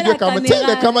 Why the video camera? Tell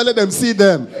the camera. Let them see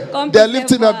them. They are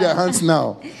lifting up their hands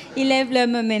now. Ils lèvent leurs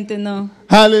mains maintenant.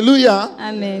 Hallelujah.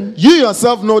 Amen. You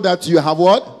yourself know that you have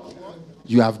what?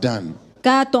 You have done.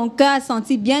 Car ton cœur a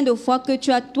senti bien de fois que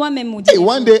tu as toi-même maudit. Hey,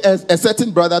 one day a certain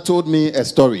brother told me a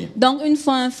story Donc une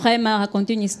fois un frère m'a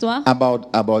raconté une histoire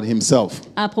about himself.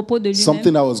 à propos de lui-même.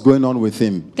 Something that was going on with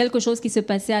him. Quelque chose qui se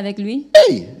passait avec lui.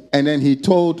 Hey, and then he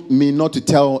told me not to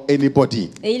tell anybody.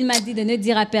 Et il m'a dit de ne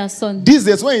dire à personne. These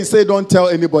days when he say don't tell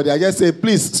anybody, I just say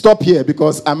please stop here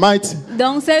because I might.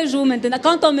 Donc ces jours maintenant,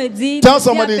 quand on me dit Tell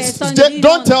somebody,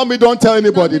 don't tell me, don't tell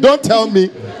anybody. Don't tell me.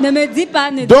 Ne me dis pas,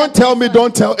 ne Don't tell me,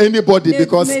 don't tell anybody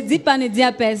because ne dis pas, ne dis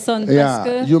à personne yeah, parce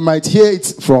que you might hear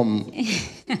it from.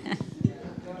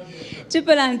 tu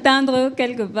peux l'entendre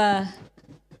quelque part.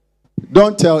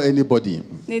 Don't tell anybody.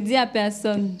 Ne dis à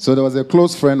personne. So there was a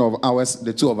close friend of ours,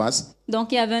 the two of us,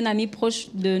 Donc il y avait un ami proche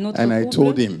de notre and I couple.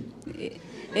 told him,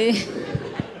 Et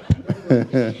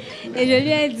je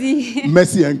lui ai dit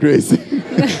mercy and grace.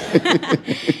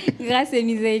 grâce et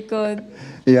miséricorde.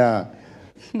 Yeah,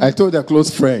 I told a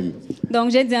close friend, Donc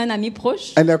j'ai dit à un ami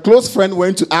proche. and a close friend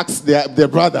went to ask their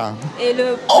brother, Et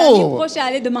le Oh. ami proche est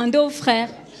allé demander au frère.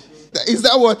 is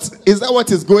that what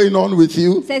is going on with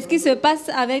you? C'est ce qui se passe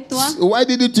avec toi? Why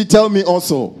didn't you tell me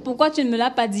also? Pourquoi tu ne me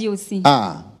l'as pas dit aussi?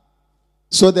 Ah,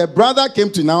 so the brother came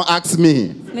to now ask me,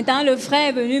 Maintenant le frère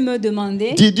est venu me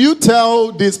demander. did you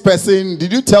tell this person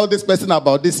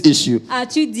about this issue?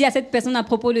 As-tu dit à cette personne à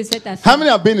propos de cette How affaire? many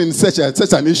have been in such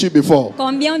an issue before?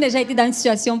 Combien ont déjà été dans une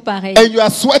situation pareille? And you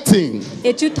are sweating.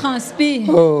 Et tu transpires.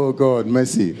 Oh God,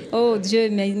 mercy. Oh Dieu,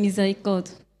 miséricorde.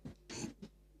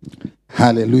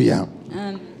 Hallelujah.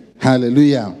 Amen.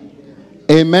 Hallelujah.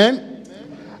 Amen.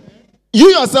 You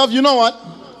yourself, you know what?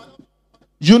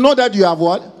 You know that you have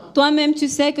what? Toi-même, tu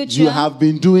sais que You have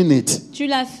been doing it. tu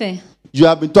l'as fait. You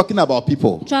have been talking about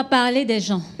people. Tu as parlé des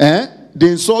gens. Eh?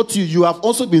 They insult you. You have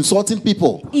also been insulting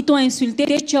people. Ils t'ont insulté,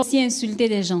 tu as aussi insulté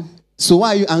des gens. So why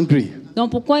are you angry?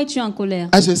 Donc pourquoi es-tu en colère?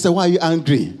 I should say, why are you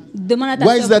angry? Demande à ta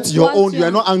Why sœur, is that your pourquoi own? tu You es-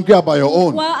 are not angry about your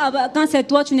own. pourquoi, quand c'est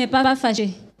toi, tu n'es pas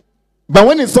fâché. But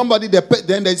when it's somebody,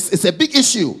 then it's a big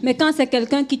issue. Mais quand c'est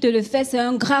quelqu'un qui te le fait, c'est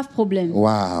un grave problème.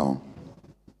 Wow.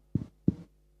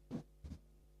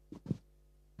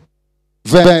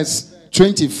 Verse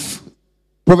 20,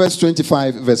 Proverbs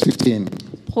 25, verse 15.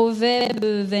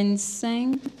 Proverbe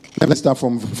 25. Let's start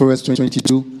from Proverbs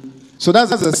 22. So that's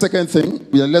the second thing.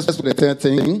 Let's do the third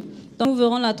thing. Donc nous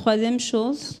verrons la troisième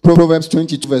chose. Proverbs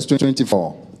 22, verse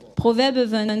 24. Proverbe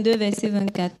 22, verset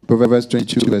 24. Proverbs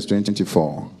 22, verse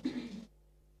 24.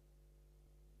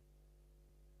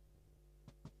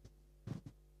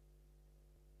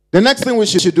 The next thing we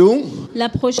should do, La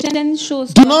prochaine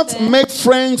chose. do qu'on not fait, make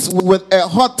friends with a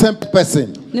hot-tempered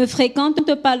person. ne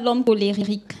fréquente pas l'homme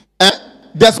colérique. Eh?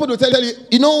 They're supposed to tell you,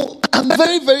 you know, I'm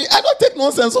very, I don't take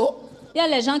nonsense. Oh. Il y a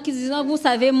les gens qui disent, vous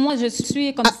savez, moi je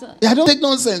suis comme ça. I don't take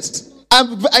nonsense.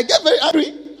 I get very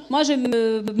angry. Moi je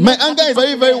me... My anger is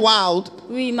very, very wild.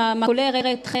 Oui, ma colère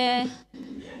est très,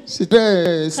 C'est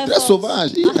très forte.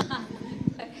 sauvage.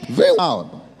 Very wild.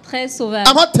 très sauvage.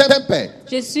 I'm hot-tempered.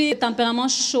 Je suis tempérament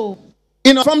chaud.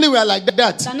 In our family, we are like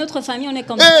that. Dans notre famille, on est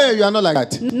comme Hey, you are not like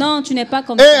that. ça. Non, tu n'es pas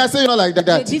comme Hey, ça. I say you're not like Je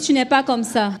that. dis, tu n'es pas comme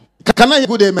ça. Can I hear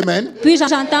good amen? Puis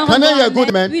j'entends Can I hear revoir good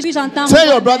amen. amen? Puis j'entends Tell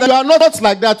your revoir brother, you amen. are not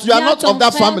like that. You are Dis à not ton of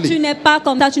that frère, Tu family. n'es pas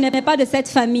comme ça, tu n'es pas de cette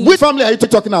famille. Which family are you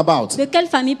talking about? De quelle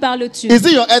famille parles-tu? Is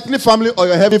it your earthly family or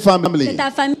your heavenly C'est family? ta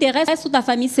famille terrestre ou ta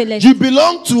famille céleste? You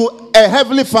belong to a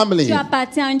heavenly family. Tu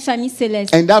appartiens à une famille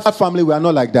céleste. And that family, we are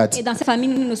not like that. Et dans cette famille,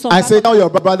 nous ne sommes I pas say, comme tell your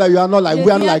brother, you are not like, ça.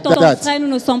 we are Je dis not à like ton that. frère, nous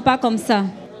ne sommes pas comme ça.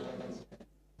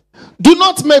 Do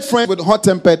not make friends with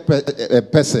hot-tempered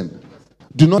person.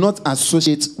 Do not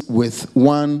associate with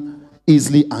one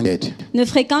easily angered. Ne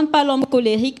fréquente pas l'homme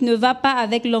colérique, ne va pas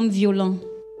avec l'homme violent.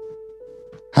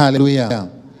 Hallelujah.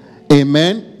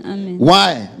 Amen. Amen.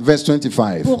 Why? Verse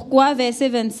 25. Pourquoi? Verset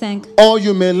 25. Or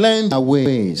you may learn their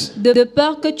ways De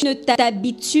peur que tu ne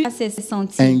t'habitues à ses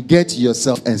sentiers and get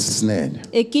yourself ensnared.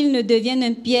 et qu'il ne devienne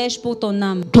un piège pour ton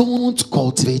âme. Don't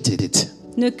cultivate it.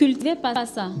 Ne cultivez pas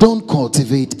ça. Don't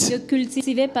cultivate Ne it.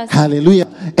 cultivez pas ça. Hallelujah.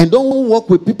 And don't walk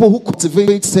with people who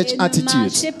cultivate such Et ne attitudes.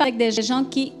 marchez pas avec des gens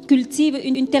qui cultivent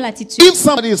une telle attitude. If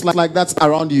somebody is like that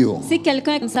around you, Si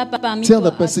quelqu'un est comme ça parmi Tell toi,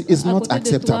 the person it's à not côté de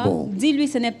acceptable. toi, dis-lui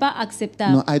ce n'est pas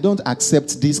acceptable. no, I don't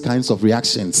accept these kinds of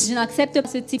reactions. Je n'accepte pas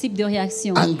ce type de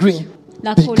réaction. Angry.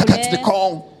 La Pick up the colère,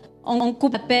 call. on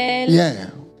coupe l'appel, Yeah.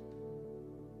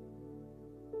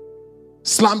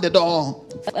 Slam the door.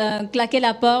 claquer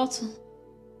la porte.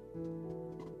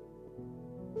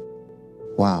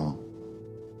 Wow.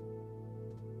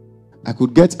 I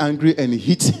could get angry and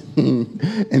hit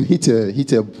and hit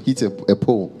a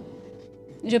pole.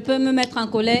 Je peux me mettre en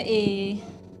colère et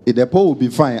If the pole will be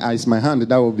fine, it's my hand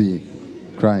that will be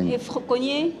crying. Et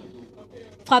cogner,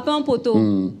 frapper un poteau.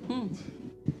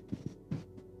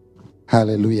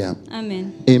 Hallelujah.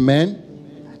 Amen. Amen.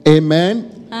 Amen.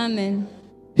 Amen.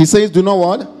 He says, do not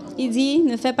what? Il dit,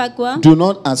 ne fais pas quoi? Do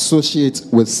not associate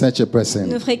with such a person.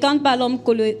 Ne fréquente pas l'homme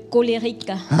colérique.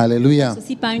 Hallelujah.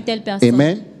 Ceci pas une telle personne.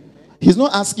 Amen. He's not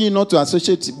asking you not to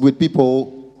associate with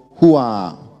people who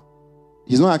are.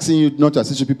 He's not asking you not to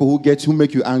associate with people who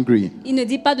make you angry. Il ne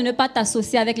dit pas de ne pas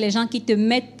t'associer avec les gens qui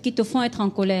te font être en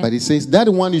colère. But he says that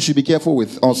one you should be careful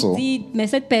with also. Il dit, mais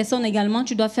cette personne également,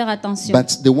 tu dois faire attention.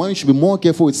 But the one you should be more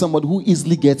careful with somebody who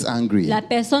easily gets angry. La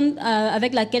personne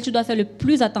avec laquelle tu dois faire le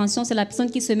plus attention, c'est la personne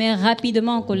qui se met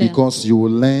rapidement en colère. Because you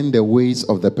will learn the ways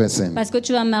of the person. Parce que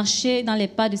tu vas marcher dans les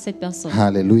pas de cette personne.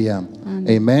 Hallelujah.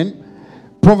 Amen.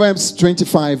 Proverbs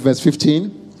 25 verse 15.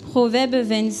 Proverbe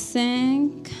 25,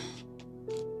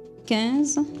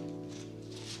 15.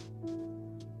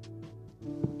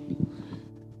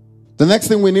 The next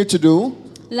thing we need to do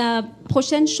La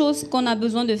prochaine chose qu'on a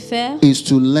besoin de faire, is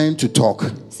to learn to talk.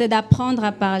 c'est d'apprendre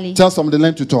à parler. Tell somebody,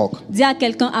 learn to talk. Dis à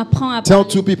quelqu'un, apprends à Tell parler.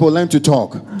 two people, learn to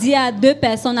talk. Dis à deux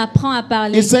personnes, apprends à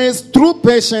parler. It says, through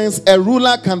patience, a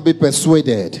ruler can be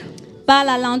persuaded. Par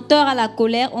la lenteur à la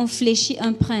colère, on fléchit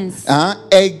un prince. A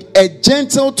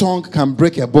gentle tongue can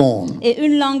break a bone. Et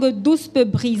une langue douce peut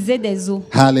briser des os.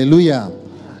 Hallelujah.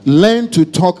 Learn to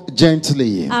talk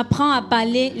gently. Apprends à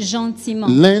parler gentiment.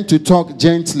 Learn to talk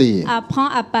gently. Apprends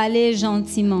à parler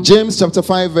gentiment. James chapter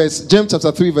 3 verse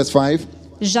 5.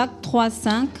 Jacques 3,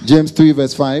 5. James 3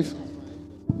 verse 5.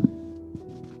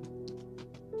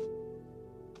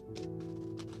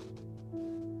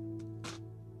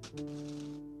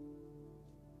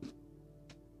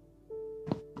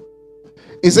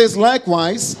 It says,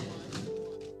 likewise,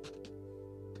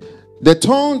 the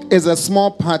tongue is a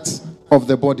small part of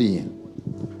the body.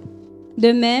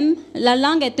 De même, la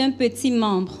langue est un petit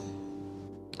membre.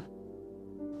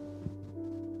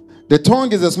 The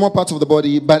tongue is a small part of the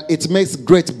body, but it makes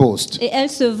great boast. Et elle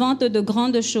se vante de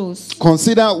grandes choses.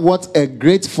 Consider what a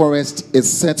great forest is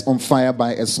set on fire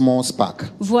by a small spark.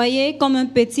 Voyez comme un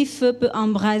petit feu peut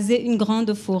embraser une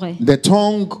grande forêt. The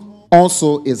tongue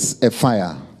also is a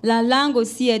fire, La langue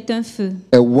aussi est un feu.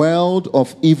 a world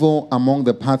of evil among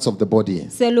the parts of the body.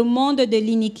 C'est le monde de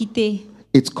l'iniquité.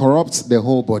 It corrupts the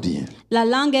whole body La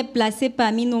langue est placée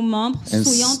parmi nos membres,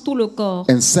 souillant tout le corps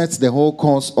and sets the whole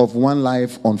course of one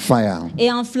life on fire,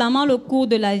 et enflammant le cours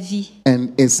de la vie, and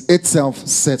is itself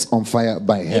set on fire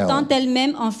by étant hell.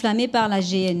 elle-même enflammée par la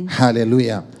géhenne.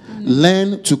 Hallelujah.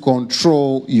 Learn to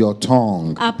control your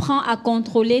tongue. Apprends à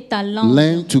contrôler ta langue.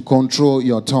 Learn to control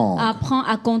your tongue. Apprends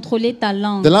à contrôler ta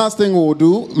langue. The last thing we will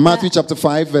do, Matthew chapter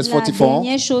 5 verse La 44.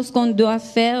 dernière chose qu'on doit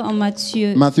faire en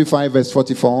Matthieu, Matthew 5 verse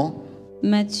 44.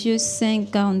 Matthieu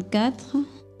 5, 44.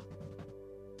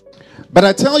 But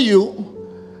I tell you,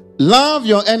 love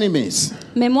your enemies.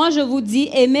 Mais moi je vous dis,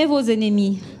 aimez vos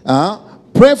ennemis.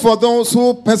 Pray for those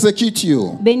who persecute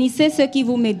you. Bénissez ceux qui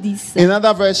vous médisent. In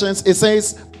other versions, it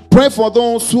says, pray for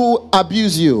those who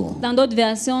abuse you, Dans d'autres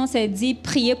versions, c'est dit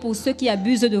priez pour ceux qui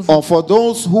abusent de vous. or for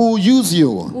those who use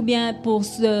you. Ou bien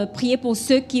priez pour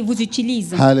ceux qui vous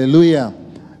utilisent. Hallelujah.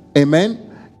 Amen.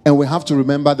 And we have to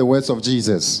remember the words of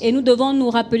Jesus. Et nous devons nous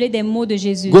rappeler des mots de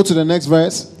Jésus. Go to the next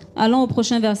verse. Allons au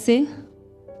prochain verset.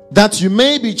 That you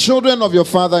may be children of your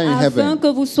Father in Afin heaven. que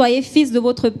vous soyez fils de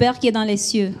votre Père qui est dans les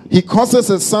cieux. He causes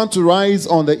his sun to rise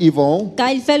on the evil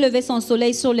Car il fait lever son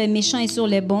soleil sur les méchants et sur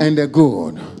les bons. and the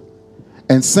good,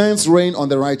 and sends rain on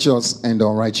the righteous and the Et il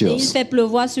unrighteous. fait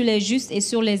pleuvoir sur les justes et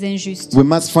sur les injustes. We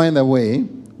must find a way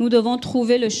Nous devons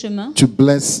trouver le chemin to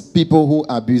bless people who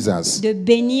abuse us, de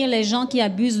bénir les gens qui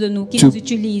abusent de nous, qui To- nous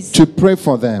utilisent. to pray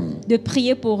for them, De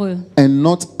prier pour eux. and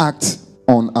not act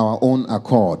on our own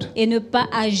accord. Et ne pas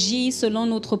agir selon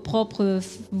notre propre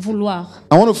vouloir.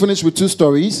 I want to finish with two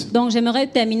stories. Donc j'aimerais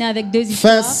terminer avec deux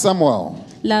histoires. First Samuel.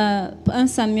 1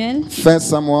 Samuel. First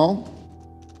Samuel.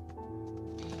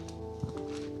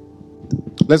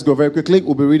 Let's go very quickly.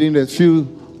 We'll be reading a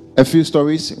few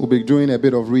stories. We'll be doing a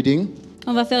bit of reading.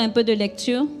 On va faire un peu de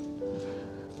lecture.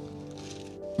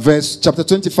 Chapter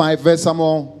 25, verse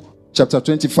Samuel, chapter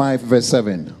 25, verse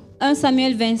 7. 1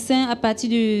 Samuel 25 à partir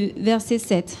du verset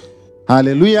 7.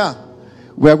 Hallelujah.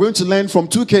 We are going to learn from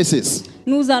two cases.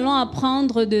 Nous allons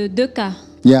apprendre de deux cas.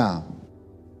 Yeah.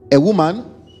 A woman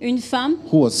Une femme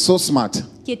who was so smart,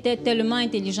 qui était tellement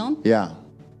intelligente yeah,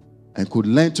 and could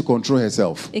learn to control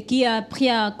herself et qui a appris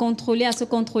à contrôler, à se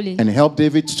contrôler. and help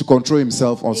David to control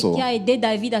himself Et also, qui a aidé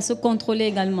David à se contrôler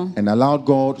également. and allowed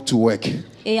God to work.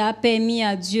 Et a permis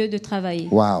à Dieu de travailler.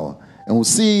 Wow. And we'll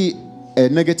see a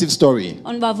negative story.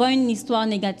 On va voir une histoire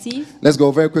négative. Let's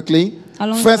go very quickly.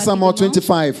 Allons 1 Samuel rapidement.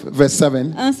 25, verse 7.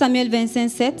 1 Samuel 25,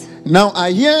 7. Now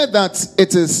I hear that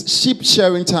it is sheep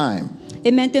shearing time.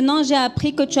 Et maintenant, j'ai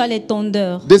appris que tu as les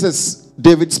tondeurs. This is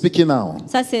David speaking now.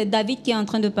 Ça, c'est David qui est en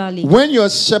train de parler. When your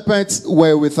shepherds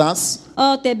were with us,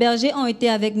 Or, tes bergers ont été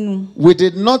avec nous. we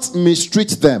did not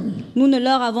mistreat them. Nous ne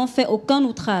leur avons fait aucun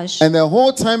outrage. And the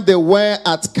whole time they were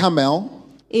at Carmel,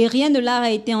 Et rien de leur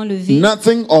a été enlevé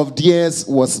nothing of theirs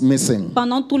was missing.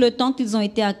 pendant tout le temps qu'ils ont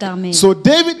été à Carmel. So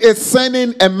David is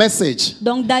sending a message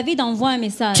Donc, David envoie un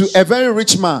message to a very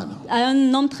rich man. à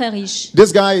un homme très riche.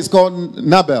 This guy is called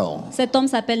Nabal. Cet homme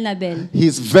s'appelle Nabel.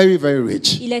 He's very, very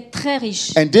rich. Il est très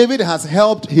riche. And David has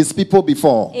helped his people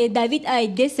before. Et David a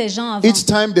aidé ces gens avant. Each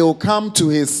time they will come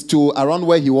to around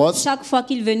where he was, Chaque fois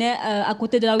qu'il venait à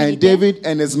côté de là où il and était, David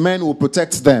and his men will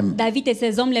protect them. David et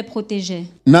ses hommes les protégeaient.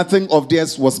 Nothing of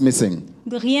theirs was missing.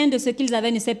 Rien de ce qu'ils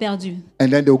avaient ne s'est perdu. And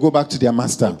then they'll go back to their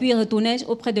master. Et puis ils retournaient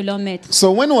auprès de leur maître.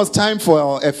 So when it was time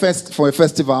for a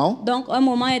festival, Donc un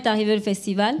moment est arrivé le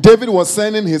festival. David was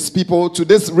sending his people to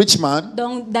this rich man.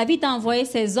 Donc David a envoyé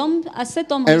ses hommes à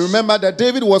cet homme And riche. remember that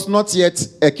David was not yet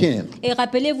a king. Et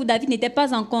rappelez-vous, David n'était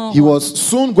pas encore He roi. was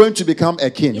soon going to become a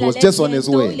king. He Il was allait just on his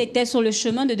bientôt, il way. était sur le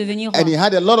chemin de devenir roi. And he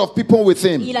had a lot of people with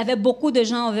him. Il avait beaucoup de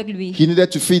gens avec lui. He needed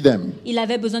to feed them. Il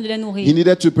avait besoin de les He nourrir.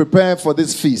 needed to prepare for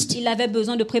this feast. Il avait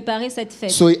besoin de préparer cette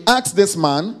fête. So he asked this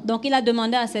man Donc il a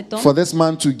demandé à cet homme for this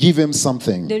man to give him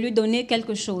something. de lui donner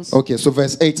quelque chose. Okay, so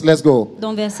verse 8, let's go.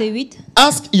 Dans verset 8,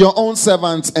 Ask your own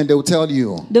servants and they will tell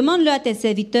you. demande-le à tes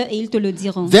serviteurs et ils te le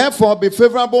diront. Therefore be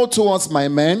favorable towards my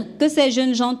men, Que ces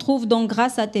jeunes gens trouvent donc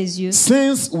grâce à tes yeux,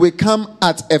 since we come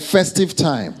at a festive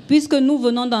time. puisque nous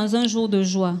venons dans un jour de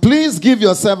joie. Please give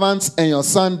your servants and your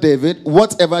son David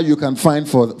whatever you can find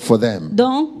for them.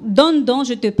 Donc, donne donc,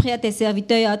 je te prie, à tes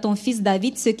serviteurs et à ton fils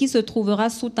David ce qui se trouvera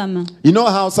sous ta main. You know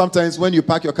how sometimes when you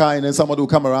park your car and then somebody will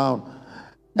come around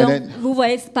and Donc, then, vous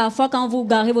voyez, parfois quand vous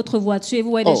garez votre voiture et vous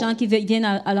voyez des Oh. gens qui viennent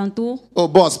alentour. oh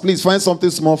boss, please find something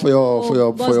small for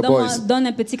your Boss, boys. donne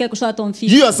un petit quelque chose à ton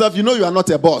fils. You yourself, you know you are not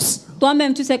a boss,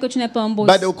 Toi-même, tu sais que tu n'es pas un boss.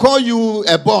 but they'll call you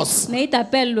a boss. Mais il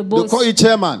t'appelle le They'll boss. call you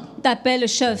chairman. Il t'appelle le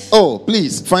chef. Oh,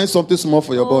 please find something small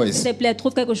for your Oh, boys. s'il te plaît,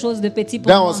 trouve quelque chose de petit pour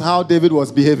That moi. was how David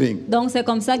was behaving. Donc c'est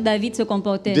comme ça que David se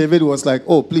comportait. David was like,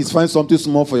 oh, please find something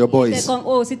small for your C'est boys. comme,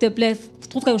 oh, s'il te plaît,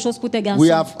 trouve quelque chose pour tes garçons. We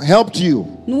have helped you.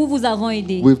 Nous vous avons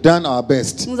aidé. We've done our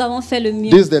best. Nous avons fait le mieux.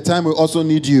 This is the time we also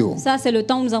need you. Ça, c'est le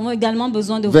temps où nous avons également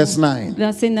besoin de Verse vous. 9.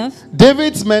 Verset 9.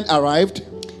 David's men arrived.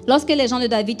 Lorsque les gens de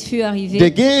David furent They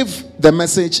arrivés, gave the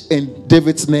message in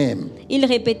David's name. ils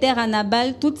répétèrent à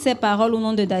Nabal toutes ces paroles au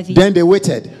nom de David. Then they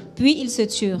waited. Puis ils se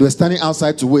turent. They were standing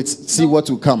outside to wait, see what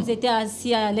will come. Ils étaient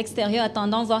assis à l'extérieur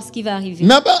attendant voir ce qui va arriver.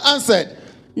 Nabal answered,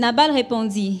 Nabal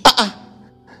répondit,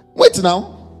 wait now.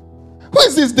 Who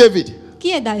is this David? qui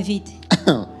est David?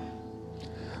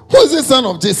 Who is the son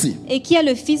of Jesse? Et qui est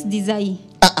le fils d'Isaïe?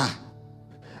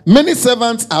 Many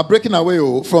servants are breaking away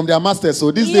from their masters.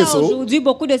 So these Il y a days, aujourd'hui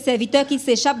beaucoup de serviteurs qui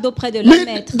s'échappent d'auprès de leur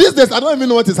maître. these days, I don't even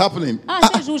know what is happening.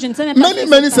 Ces jours, je ne sais même pas ce qui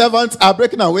Many se passe. servants are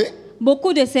breaking away.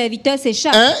 Beaucoup de serviteurs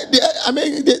s'échappent. I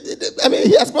mean,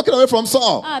 he has broken away from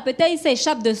Saul. Peut-être il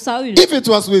s'échappe de Saül.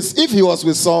 If he was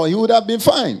with Saul, he would have been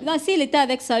fine. Là, s'il était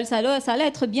avec Saül, ça allait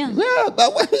être bien. Yeah,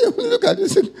 but when you look at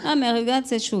this, Mais regarde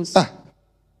cette chose.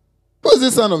 who is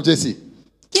the son of Jesse?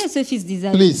 Qui est ce fils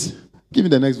d'Isaïe? Please, give me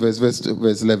the next verse, verse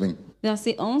 11.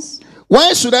 Verset 11.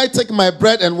 Why should I take my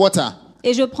bread and water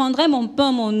Et je prendrai mon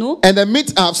pain, mon eau, and the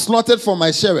meat I have slaughtered for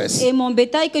my shearers et mon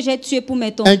bétail que j'ai tué pour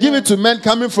mes and give tondeurs, it to men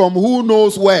coming from who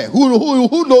knows where? Who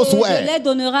knows et je where? les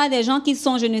donnerai à des gens qui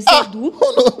sont je ne sais d'où.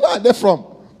 Where are they from?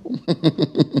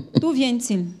 D'où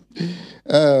viennent-ils?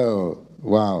 Oh,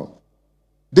 wow.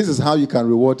 This is how you can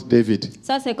reward David.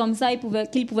 Ça, c'est comme ça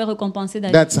qu'il pouvait récompenser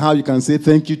David. That's how you can say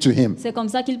thank you to him. C'est comme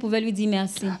ça qu'il pouvait lui dire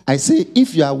merci. I say,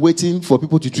 if you are waiting for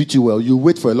people to treat you well, you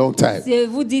wait for a long time. Je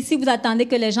vous dis, si vous attendez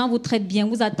que les gens vous traitent bien,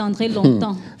 vous attendrez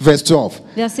longtemps. Verse 12.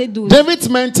 Verset 12. David's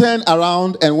men turned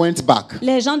around and went back.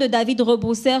 Les gens de David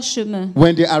rebroussèrent chemin.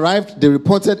 When they arrived, they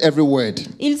reported every word.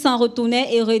 Ils s'en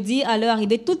retournaient et redit à leur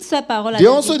arrivée toutes ces paroles à They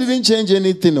also David. didn't change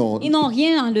anything. Ils n'ont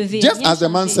rien enlevé. Just rien as the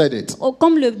man changé. said it.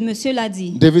 Comme le monsieur l'a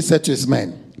dit. David said to his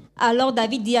men, Alors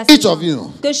David dit à each ses of gens you,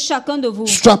 que chacun de vous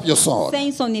strap your sword.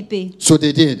 saigne son épée. So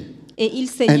they did. Et ils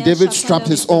And saignèrent David chacun strapped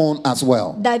leur his épée. own as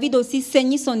well. David aussi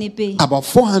saignit son épée. About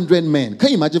 400 men. Can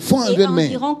you imagine Et 400 men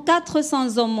environ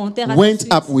 400 hommes montèrent à sa went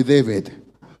suite. up with David,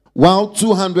 while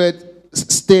 200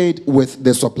 stayed with the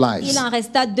Il supplies. en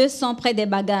resta 200 près des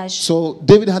bagages. So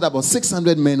David had about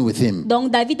 600 men with him.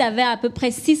 Donc David avait à peu près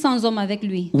 600 hommes avec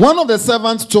lui. One of the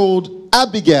servants told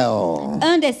Abigail.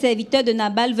 Un des serviteurs de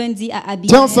Nabal vint dire à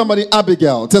Abigail. Tell somebody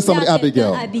Abigail. Tell somebody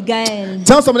Abigail. Abigail.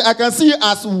 Tell somebody, I can see you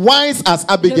as wise as Je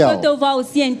peux Abigail. te voir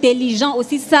aussi intelligent,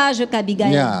 aussi sage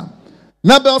qu'Abigail. Yeah.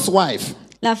 Nabal's wife.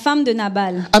 La femme de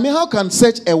Nabal. I mean, how can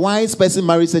such a wise person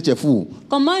marry such a fool?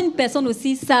 Comment une personne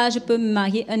aussi sage peut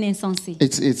marier un insensé?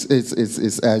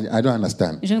 I don't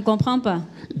understand. Je ne comprends pas.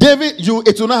 David,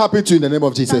 it will not happen to you in the name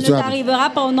of Jesus. Ça ne t'arrivera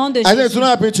pas au nom de I said it Jésus. will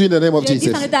not happen to you in the name of Je dis,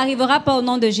 Jesus. ça ne t'arrivera pas au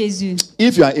nom de Jésus.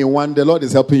 If you are in one, the Lord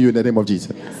is helping you in the name of Jesus.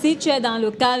 Si tu es dans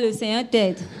le cas, le Seigneur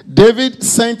t'aide. David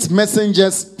sent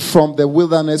messengers from the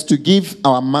wilderness to give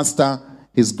our master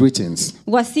his greetings.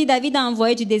 Voici, David a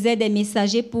envoyé du désert des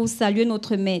messagers pour saluer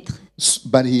notre maître.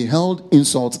 But he hurled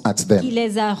insults at Il them.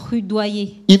 les a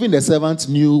rudoyés. Even the servants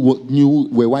knew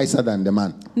were wiser than the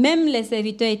man. Même les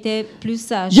serviteurs étaient plus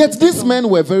sages. Yet these men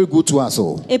were very good to us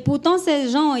all. Et pourtant, ces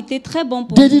gens ont été très bons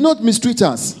pour They nous. did not mistreat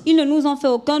us. Ils ne nous ont fait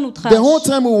aucun outrage. The whole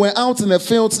time we were out in the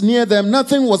fields near them,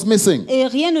 nothing was missing. Et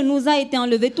rien ne nous a été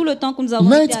enlevé tout le temps que nous avons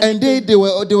Night été and avec day,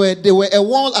 eux. they were a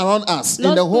wall around us in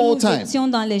the Lorsque whole nous time. étions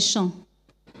dans les champs.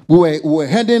 We were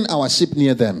heading our ship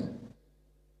near them.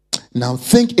 Now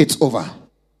think it's over.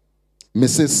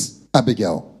 Mrs.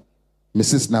 Abigail,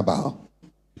 Mrs. Nabal.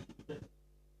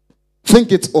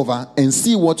 Think it over and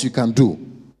see what you can do.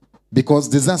 Because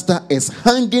disaster is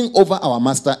hanging over our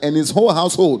master and his whole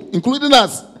household, including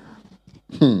us.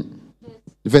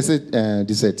 Verset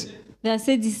 17.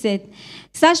 Verset 17.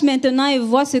 Sache maintenant et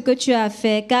vois ce que tu as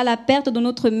fait, car la perte de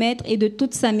notre maître et de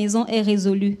toute sa maison est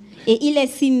résolue. Et il est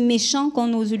si méchant qu'on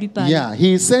n'ose lui parler. Yeah,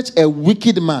 he is such a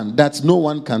wicked man that no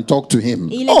one can talk to him.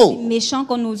 Et il est si méchant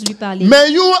qu'on n'ose lui parler.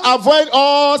 May you avoid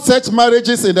all such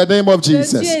marriages in the name of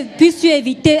Jesus. Puisses-tu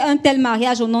éviter un tel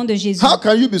mariage au nom de Jésus? How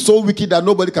can you be so wicked that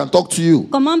nobody can talk to you?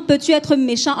 Comment peux-tu être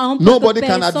méchant à un point Nobody que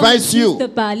can personne advise ne puisse you. te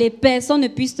parler, personne ne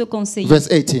puisse te conseiller? Verse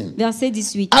 18. Verset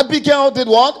 18. Abigail did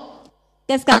what?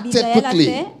 Qu'est-ce qu'Abigail a quickly.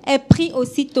 fait? Elle prit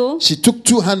aussitôt She took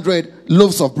 200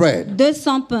 loaves of bread,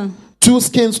 200 pains, 2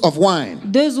 skins of wine,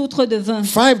 2 outres de vin,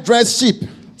 5 dressed sheep,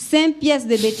 5 pièces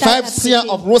de bétail, 5 seah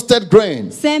of roasted grain.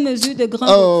 5 mesures de grains.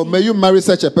 Oh, may you marry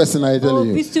such a person, I tell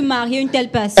you. Puisses-tu marier une telle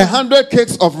personne? 100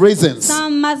 cakes of raisins,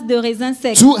 100 masses de raisins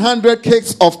secs 200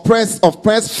 cakes of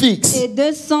pressed figs, et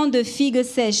 200 de figues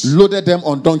sèches. loaded them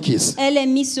on donkeys. Elle est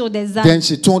mise sur des ânes. Then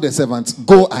she told the servants,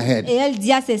 go ahead, Et elle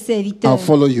dit à ses serviteurs, I'll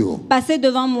follow you. passez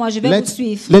devant moi, je vais vous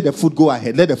suivre. Let the food go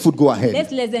ahead. Let the food go ahead.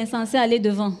 Laisse les insensés aller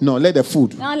devant. No, let the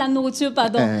food. Non, la nourriture,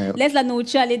 pardon. Laisse la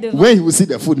nourriture aller devant. When he will see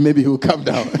the food, maybe he will come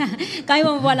down. Quand ils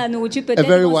vont voir la nourriture, peut-être A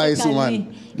very ils vont se wise calmer. one.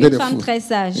 Une Let the femme food. très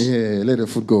sage. Yeah, let the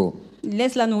food go.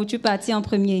 Laisse la nourriture partir en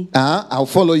premier. I'll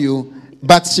follow you.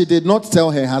 But she did not tell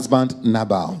her husband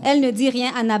Nabal. Elle ne dit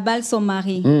rien à Nabal, son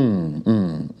mari.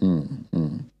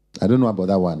 I don't know about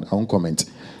that one. I won't comment.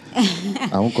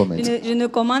 I won't comment. Je ne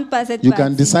commande pas cette You partie.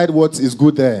 can decide what is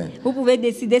good there. Vous pouvez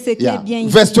décider ce qui est bien ici.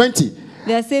 Verse 20.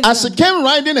 Verset As she 20. came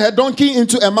riding her donkey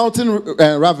into a mountain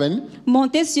ravine,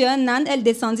 Montée sur un âne, elle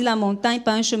descendit la montagne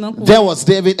par un chemin court. there was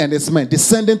David and his men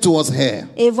descending towards her.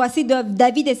 Et voici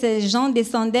David et ses gens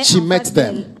descendaient She en met face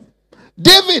them. d'elle,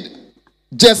 David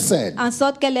just said, en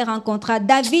sorte qu'elle les rencontra.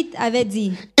 David avait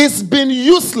dit, it's been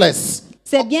useless,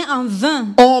 c'est bien en vain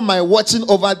all my watching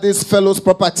over this fellow's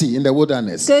property in the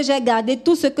wilderness. que j'ai gardé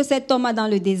tout ce que cet homme a dans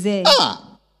le désert.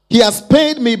 He has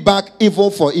paid me back evil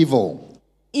for evil.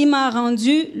 Il m'a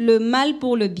rendu le mal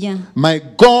pour le bien. May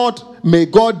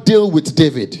God deal with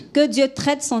David. Que Dieu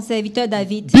traite son serviteur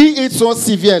David Be it so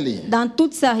severely, dans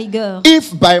toute sa rigueur.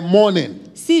 if by morning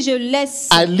Si je laisse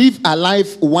I leave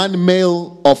alive one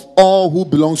male of all who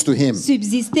belongs to him.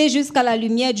 subsister jusqu'à la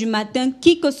lumière du matin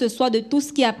qui que ce soit de tout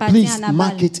ce qui appartient Please à Nabal.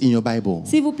 mark it in your Bible.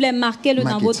 S'il vous plaît, marquez-le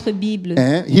Mark dans it. votre Bible.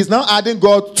 He's now adding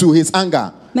God to his anger.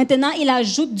 Maintenant, il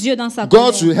ajoute Dieu dans sa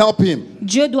God should colère. help him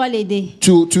Dieu doit l'aider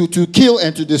to kill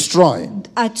and to destroy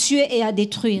à tuer et à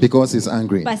détruire because he's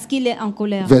angry. parce qu'il est en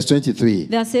colère. Verse 23.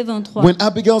 Verset 23. When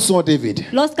Abigail saw David,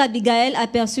 Lorsqu'Abigail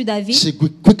aperçut David, she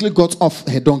quickly got off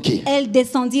her donkey elle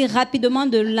descendit rapidement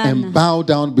de l'âne, and bowed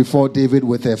down before David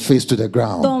with her face to the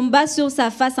ground. tomba sur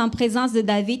sa face en présence de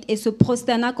David et se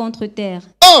prosterna contre terre.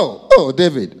 Oh,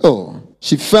 David. Oh,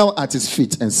 she fell at his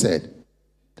feet and said,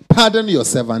 pardon your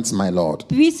servants, my Lord.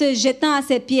 Puis se jetant à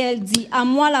ses pieds, elle dit, à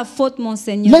moi la faute, mon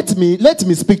Seigneur. Let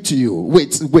me speak to you.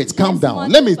 Wait, calm down.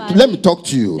 Let me talk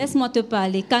to you. Laisse-moi te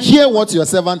parler. Hear what your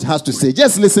servant has to say.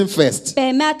 Just listen first.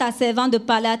 Permets à ta servante de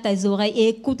parler à tes oreilles et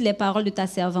écoute les paroles de ta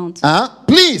servante.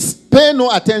 Please pay no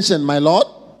attention, my Lord,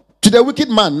 to the wicked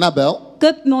man Nabal. Que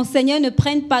mon Seigneur ne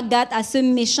prenne pas garde à ce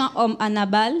méchant homme à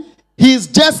Nabal. He is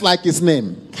just like his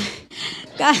name.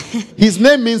 Car, His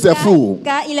name means a fool.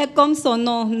 car il est comme son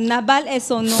nom. Nabal est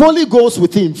son nom. Folly goes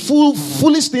with him.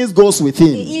 Foolish things goes with Et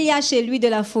him. il y a chez lui de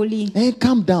la folie. Hey,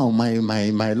 calm down,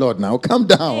 my Lord. Now, calm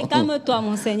Hey, down. calme-toi,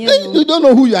 mon Seigneur. Hey, non. you don't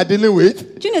know who you are dealing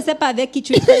with. Tu ne sais pas avec qui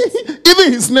tu traites.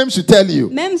 Even his name should tell you.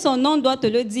 Même son nom doit te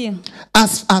le dire.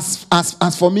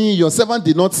 As for me, your servant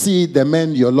did not see the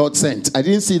men your Lord sent. I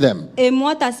didn't see them. Et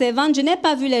moi, ta servante, je n'ai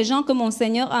pas vu les gens que mon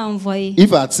Seigneur a envoyés.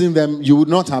 If I had seen them, you would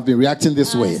not have been reacting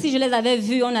this way. Si je les avais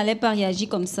vus, on n'allait pas réagir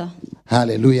comme ça.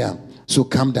 Hallelujah. So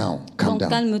calm down. Calm Donc down.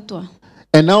 calme-toi.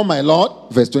 And now, my Lord,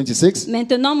 verse 26.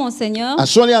 Maintenant, mon Seigneur, As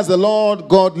surely as the Lord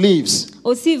God lives,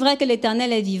 aussi vrai que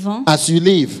l'Éternel est vivant as you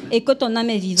live, et que ton âme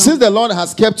est since vivante, the Lord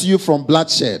has kept you from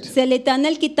bloodshed, c'est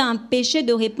l'Éternel qui t'a empêché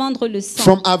de répandre le sang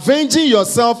from avenging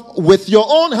yourself with your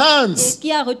own et hands.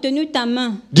 qui a retenu ta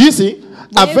main. Do you see?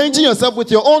 Avenging yourself with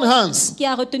your own hands. Qui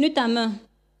a retenu ta main.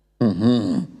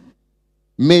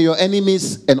 May your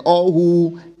enemies and all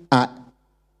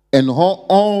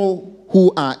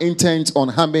who are intent on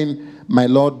harming my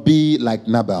Lord be like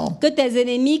Nabal. Que tes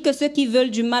ennemis, que ceux qui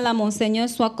veulent du mal à mon Seigneur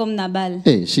soient comme Nabal.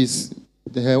 Hey, she's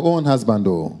her own husband,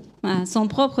 though. Ah, son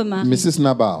propre mari. Mrs.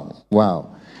 Nabal. Wow.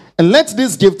 And let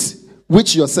this gift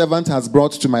which your servant has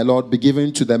brought to my Lord be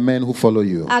given to the men who follow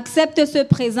you. Accepte ce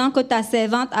présent que ta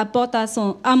servante apporte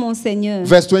à mon Seigneur.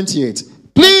 Verse 28.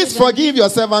 Please forgive your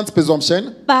servant's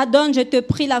presumption. Pardonne, je te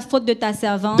prie, la faute de ta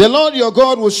servante. The Lord your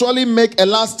God will surely make a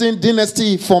lasting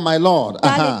dynasty for my Lord.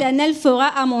 Car l'Éternel fera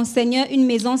à mon Seigneur une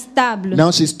maison stable.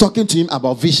 Now she's talking to him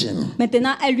about vision.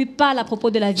 Maintenant, elle lui parle à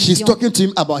propos de la She's vision. talking to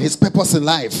him about his purpose in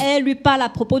life. Elle lui parle à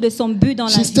propos de son but dans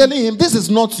la She's vie. telling him, this is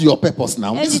not your purpose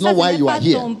now. Elle This dit, is not why you are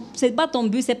here. C'est pas ton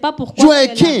but, c'est pas pourquoi You are a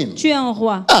tu es là. king. Tu es un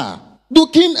roi. Do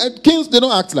kings, they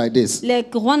don't act like this. Les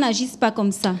rois n'agissent pas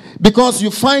comme ça. Because you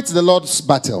fight the Lord's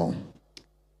battle.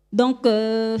 Donc,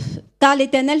 car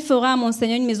l'Éternel fera à mon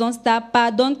Seigneur une maison stable.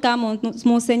 Pardonne, car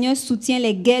mon Seigneur soutient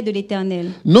les guerres de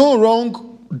l'Éternel. No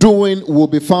wrongdoing will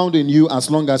be found in you as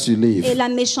long as you live. Et la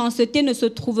méchanceté ne se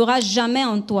trouvera jamais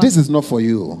en toi. This is not for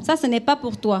you. Ça, ce n'est pas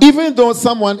pour toi. Even though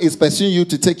someone is pursuing you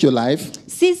to take your life,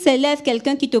 S'il s'élève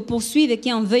quelqu'un qui te poursuive et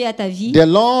qui en veuille à ta vie, the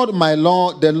Lord, my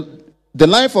Lord, the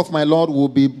life of my Lord will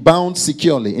be bound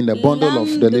securely in the bundle of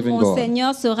l'âme the de living mon God.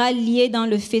 Seigneur sera liée dans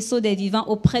le faisceau des vivants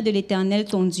auprès de l'Éternel,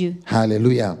 ton Dieu.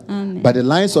 Hallelujah. Amen. But the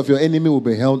lives of your enemy will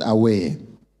be held away.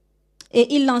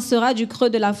 Et il lancera du creux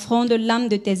de la fronde l'âme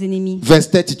de tes ennemis.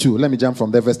 Verse 32. Let me jump from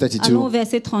there. Verse Allons au 32.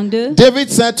 verset 32. David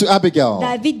said to Abigail,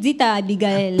 David dit à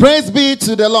Abigail, praise be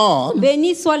to the Lord,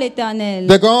 béni soit l'Éternel,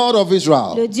 the God of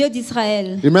Israel. le Dieu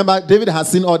d'Israël. Remember, David has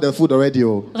seen all the food already.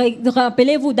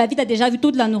 Rappelez-vous, David a déjà vu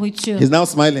toute la nourriture. He's now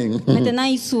smiling. Maintenant,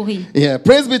 il sourit. Yeah,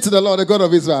 praise be to the Lord, the God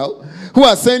of Israel, who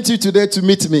has sent you today to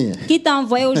meet me. Qui t'a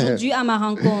envoyé aujourd'hui à ma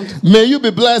rencontre? May you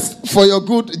be blessed for your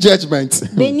good judgment,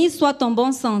 Béni soit ton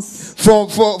bon sens.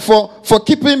 for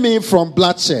keeping me from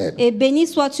bloodshed, Et béni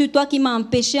sois-tu, toi qui m'as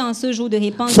empêché en ce jour de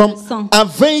répandre from le sang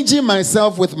avenging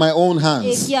myself with my own et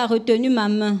hands. qui a retenu ma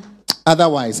main.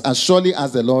 Otherwise, as surely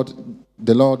as the Lord,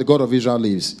 the God of Israel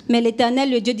lives, Mais l'Éternel,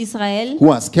 le Dieu d'Israël,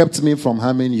 who has kept me from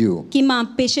harming you, qui m'a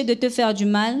empêché de te faire du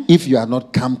mal, if you had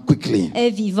not come quickly est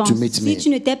vivant. to meet me, Si tu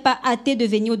n'étais pas hâté de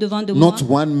venir au-devant de moi, not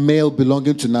one male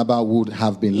belonging to Nabal would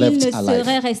have been il left ne alive.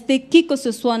 serait resté qui que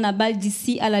ce soit à Nabal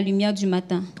d'ici à la lumière du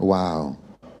matin. Wow.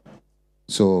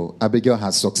 So Abigail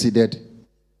has succeeded.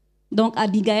 Donc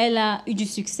Abigail a eu du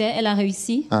succès, elle a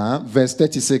réussi. Verse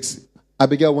 36.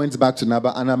 Abigail went back to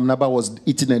Nabal, and Nabal was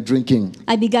eating and drinking.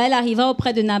 Abigail arriva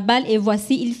auprès de Nabal et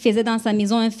voici, il faisait dans sa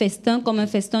maison un festin comme un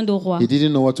festin de roi. He didn't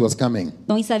know what was coming.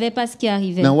 Donc il ne savait pas ce qui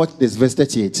arrivait. Now watch this, verse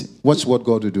 38. Watch what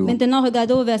God will do. Maintenant,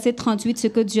 regardez au verset 38 ce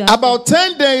que Dieu a fait. About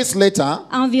 10 days later,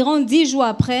 Environ 10 jours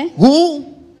après, who?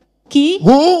 qui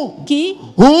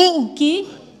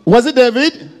Was it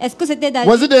David? Est-ce que c'était David?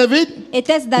 Was it David?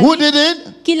 Était-ce Who David did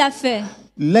it? qui l'a fait?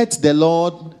 Let the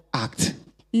Lord act.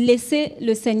 Laissez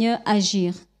le Seigneur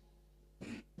agir.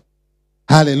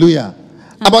 Hallelujah.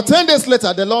 About 10 days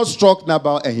later, the Lord struck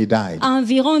Nabal and he died.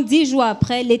 Environ 10 jours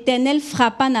après, l'Éternel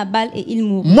frappa Nabal et il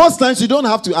mourut. Most times you don't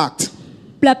have to act.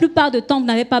 La plupart du temps, vous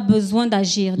n'avez pas besoin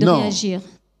d'agir, de Non. réagir.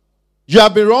 You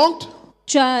have been wronged.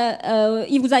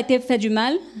 Il vous a été fait du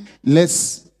mal.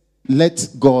 Let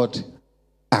God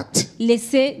act.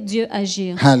 Laissez Dieu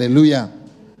agir. Hallelujah.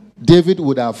 David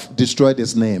would have destroyed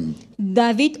his name.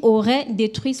 David aurait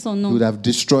détruit son He nom. would have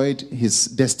destroyed his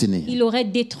destiny. Il aurait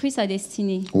détruit sa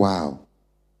destinée. Wow.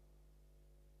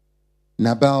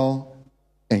 Nabal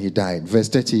and he died. Verse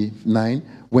 39.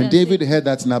 When Verset- David heard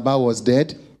that Nabal was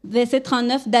dead, Verset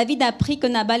 39, David apprit que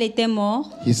Nabal était mort.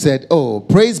 He said, "Oh,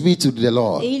 praise be to the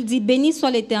Lord, Et il dit, béni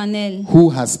soit l'Éternel, who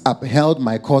has upheld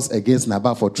my cause against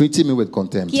Nabal for treating me with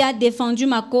contempt." qui a défendu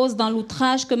ma cause dans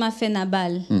l'outrage que m'a fait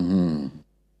Nabal.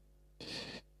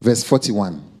 Verse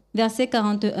 41. Verset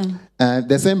 41. And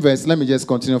the same verse, let me just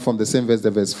continue from the same verse,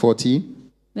 the verse 40.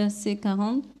 Verset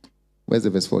 40. Where's the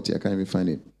verse 40? I can't even find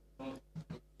it.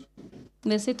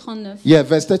 Verset 39. Yeah,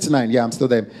 verse 39. Yeah, I'm still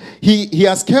there. He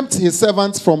has kept his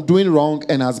servants from doing wrong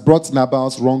and has brought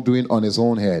Nabal's wrongdoing on his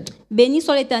own head. Béni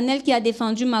soit l'Éternel qui a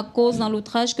défendu ma cause dans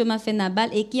l'outrage que m'a fait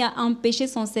Nabal et qui a empêché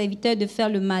son serviteur de faire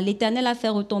le mal. L'Éternel a fait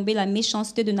retomber la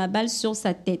méchanceté de Nabal sur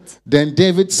sa tête. Then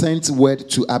David sent word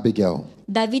to Abigail.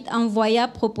 David envoya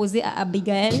proposer à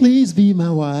Abigail Please be my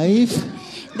wife.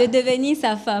 de devenir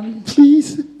sa femme.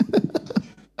 Please.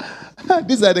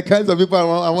 These are the kinds of people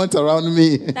I want around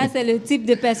me. Ça, c'est le type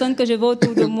de personnes que je veux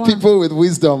autour de moi. People with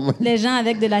wisdom. Les gens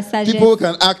avec de la sagesse. People who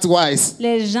can act wise.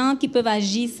 Les gens qui peuvent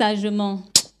agir sagement.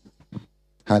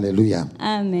 Hallelujah.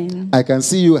 Amen. I can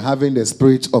see you having the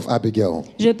spirit of Abigail.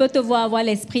 Je peux te voir avoir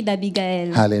l'esprit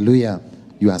d'Abigail. Hallelujah.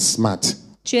 You are smart.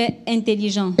 Tu es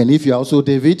intelligent. And if you are also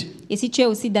David, Et si tu es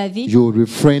aussi David, you will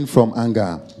refrain from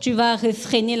anger. tu vas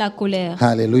réfréner la colère.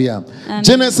 Hallelujah. Amen.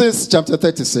 Genesis chapter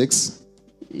 36.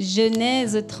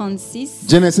 Genèse 36.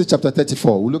 Genesis chapter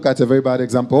 34. We'll look at a very bad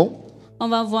example. On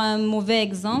va voir un mauvais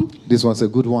exemple. This was a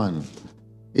good one.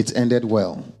 It ended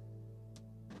well.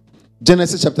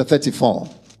 Genesis chapter 34.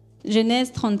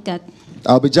 Genèse 34.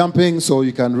 I'll be jumping so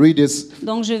you can read this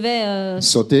Donc je vais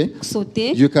sauté.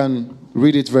 sauter. You can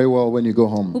read it very well when you go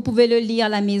home. Vous pouvez le lire à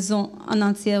la maison en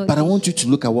entière. But I want you to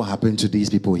look at what happened to these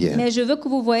people here. Mais je veux que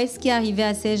vous voyez ce qui est arrivé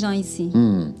à ces gens ici.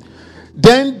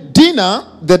 Then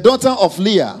Dinah, the daughter of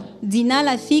Leah, Dina,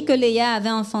 la fille que Léa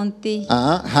avait enfantée,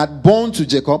 had born to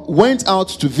Jacob, went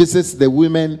out to visit the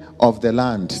women of the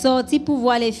land. sortit pour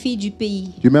voir les filles du pays.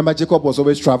 You remember Jacob was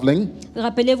always traveling,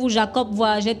 Rappelez-vous, Jacob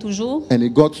voyageait toujours and he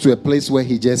got to a place where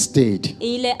he just stayed.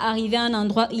 et il est arrivé à un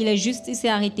endroit, il s'est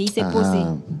arrêté, il s'est posé.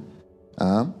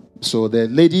 So the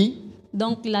lady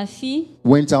Donc la fille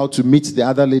went out to meet the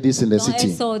other ladies in the donc, est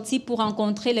city. sortie pour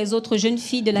rencontrer les autres jeunes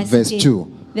filles de la Verse cité. 2.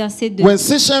 Verset 2. When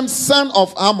Sishem, son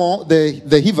of Ammon,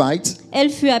 the Hivite, Elle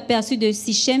fut aperçue de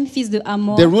Sichem, fils de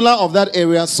Hamor, the ruler of that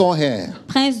area, saw her.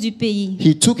 prince du pays.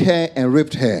 He took her and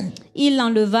raped her. Il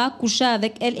l'enleva, coucha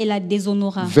avec elle et la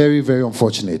déshonora. Very, very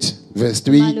unfortunate. Verse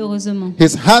 3. Malheureusement.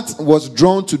 His heart was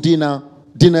drawn to Dinah,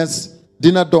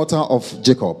 daughter of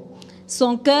Jacob.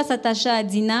 Son cœur s'attacha à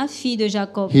Dina, fille de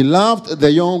Jacob. He loved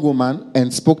the young woman and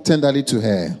spoke tenderly to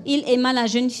her. Il aima la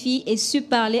jeune fille et sut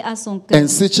parler à son cœur. And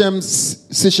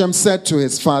Sichem said to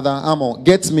his father, Ammon,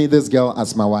 get me this girl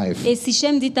as my wife. Et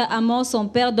Sichem dit à Hamor, son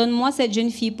père, donne-moi cette jeune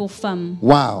fille pour femme.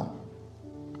 Wow.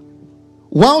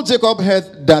 When Jacob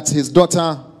heard that his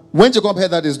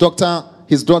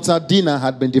daughter Dinah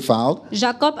had been defiled,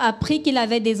 Jacob apprit qu'il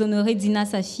avait déshonoré Dina,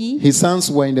 sa fille. his sons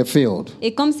were in the field.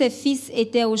 Et comme ses fils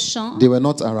étaient au champ They were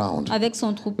not around. avec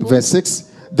son troupeau, Verse 6.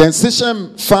 Then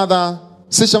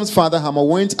Sichem's father Hamor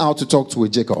went out to talk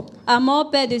with Jacob.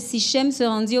 Hamor, père de Sichem, se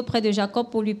rendit auprès de Jacob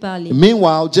pour lui parler.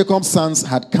 Meanwhile, Jacob's sons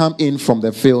had come in from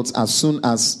the fields as soon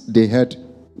as they heard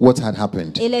what had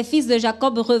happened. Et les fils de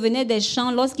Jacob revenaient des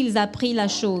champs lorsqu'ils apprirent la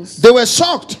chose. They were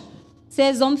shocked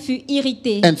Ces hommes furent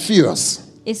irrités and furious.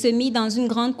 et se mirent dans une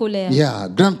grande colère. Yeah,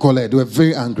 grand colère. They were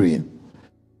very angry.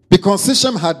 Because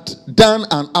Sichem had done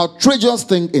an outrageous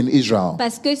thing in Israel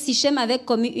Parce que Sichem avait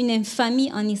commis une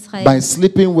infamie en Israël by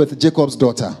sleeping with Jacob's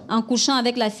daughter. en couchant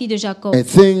avec la fille de Jacob. A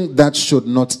thing that should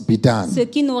not be done. Ce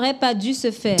qui n'aurait pas dû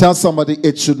se faire. Tell somebody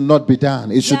it should not be done.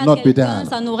 It Dis should à not be quelqu'un, done.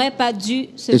 ça n'aurait pas dû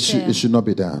se It faire. should not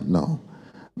be done. No.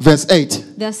 Verse 8.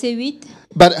 Verset 8.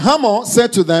 But Hamor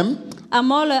said to them,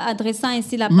 Hamor leur adressa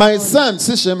ainsi la my parole. son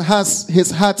Sichem has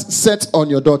his heart set on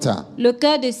your daughter. Le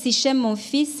cœur de Sichem, mon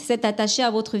fils, s'est attaché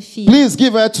à votre fille. Please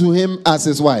give her to him as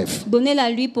his wife. Donnez-la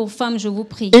lui pour femme, je vous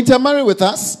prie. Intermarry with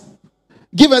us.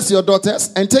 Give us your daughters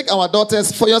and take our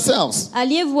daughters for yourselves.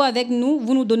 Alliez-vous avec nous,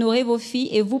 vous nous donnerez vos filles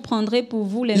et vous prendrez pour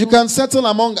vous les You nôtres. can settle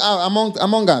among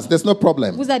us. There's no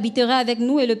problem. Vous habiterez avec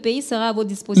nous et le pays sera à vos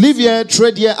dispositions. Live here,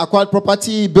 trade here, acquire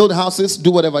property, build houses,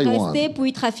 do whatever you want. Restez pour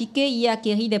y trafiquer et y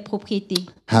acquérir des propriétés.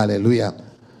 Hallelujah.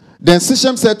 Then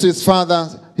Sichem said to his father,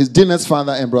 his Dinah's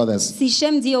father and brothers,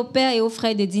 Sichem dit au père et aux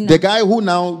frères de Dina. the guy who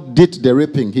now did the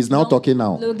raping, he's now Donc, talking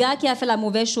now. Le gars qui a fait la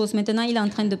mauvaise chose, maintenant il est en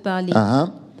train de parler.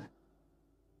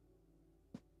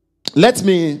 Let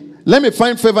me Let me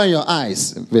find favor in your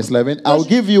eyes. Verse 11. I will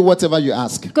give you whatever you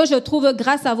ask. Que je trouve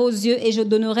grâce à vos yeux et je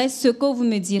donnerai ce que vous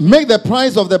me direz. Make the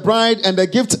price of the bride and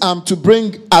the gift to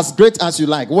bring as great as you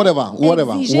like. Whatever.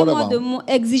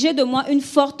 Exigez de moi une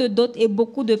forte dot et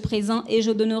beaucoup de présents et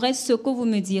je donnerai ce que vous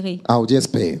me direz. I will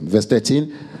just pay. Verse 13.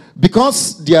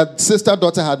 Because their sister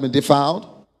daughter had been defiled.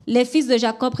 Les fils de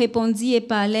Jacob répondirent et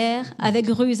parlèrent avec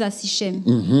ruse à Sichem.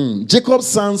 Jacob's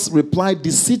sons replied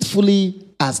deceitfully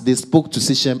as they spoke to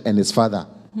Sichem and his father,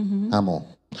 Hamor.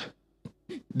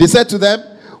 They said to them,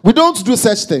 we don't do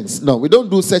such things. No, we don't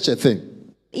do such a thing.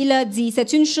 Il a dit,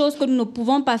 c'est une chose que nous ne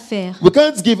pouvons pas faire. We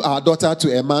can't give our daughter to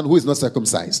a man who is not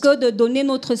circumcised. Que de donner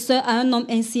notre sœur à un homme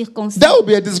incirconcis. That would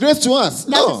be a disgrace to us.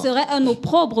 No. Ce serait un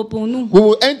opprobre pour nous. We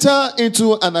will enter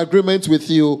into an agreement with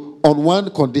you on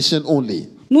one condition only.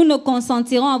 Nous ne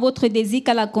consentirons à votre désir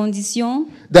qu'à la condition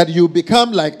that you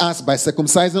become like us by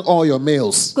circumcising all your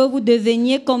males. Que vous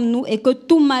deveniez comme nous et que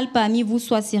tout mâle parmi vous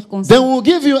soit circoncis. Then we'll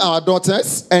give you our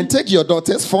daughters and take your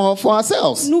daughters for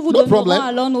ourselves. Nous vous donnerons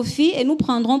alors nos filles et nous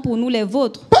prendrons pour nous les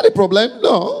vôtres. Pas de problème,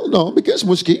 no, because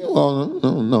mushki,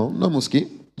 no mushki.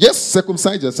 Just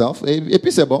circumcise yourself, et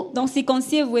puis c'est bon. Donc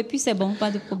circoncisiez-vous et puis c'est bon, pas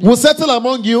de problème. We'll settle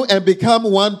among you and become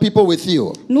one people with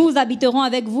you. Nous habiterons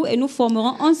avec vous et nous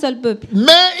formerons un seul peuple.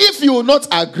 Mais if you will not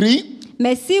agree,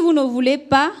 mais si vous ne voulez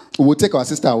pas, we'll take our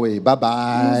sister away. Bye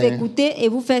bye. Nous écouter et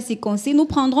vous faire circoncis, nous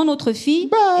prendrons notre fille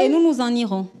et nous nous en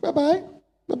irons. Bye bye,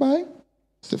 bye bye.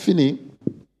 C'est fini.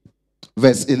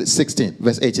 Verse 16,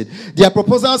 verse 18. Their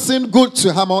proposal seemed good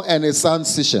to Hamor and his son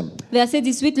Sichem. Verset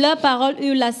 18. Leur parole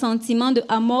eut l'assentiment de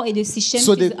Hamor et de Sichem,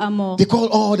 so fils de Hamor. They called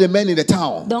all the men in the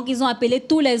town. Donc ils ont appelé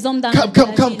tous les hommes dans la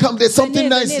ville. Come, there's something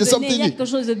venez, nice, there's something. Il y a quelque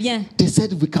chose de bien. They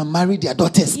said we can marry their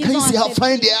daughters. Can you see how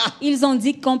fine they are? Ils ont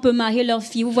dit qu'on peut marier leurs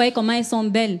filles. Vous voyez comment elles sont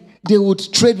belles. They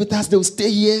would trade with us. They would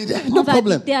stay here. No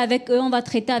problem. On va avec eux, on va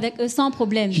traiter avec eux sans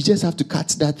problème. You just have to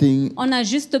cut that thing. On a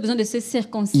juste besoin de se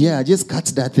circoncire. Yeah, just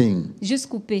cut that thing. Juste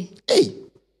couper. Hey,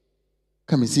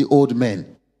 come and see old men.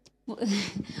 Vous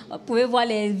pouvez voir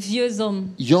les vieux hommes.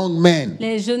 Young men.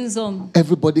 Les jeunes hommes.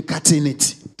 Everybody cutting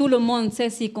it. Tout le monde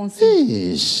s'est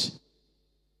circoncis.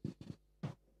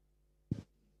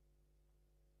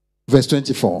 Verse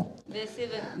 24.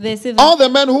 Verset 20. All the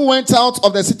men who went out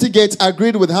of the city gate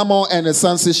agreed with Hamor and his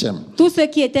son Sichem. Tous ceux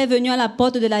qui étaient venus à la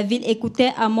porte de la ville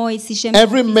écoutaient Hamor et Sichem.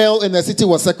 Every male in the city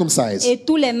was circumcised. Et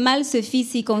tous les mâles se firent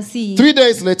circoncis. 3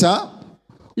 days later,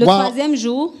 le troisième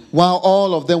jour, while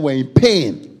all of them were in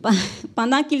pain,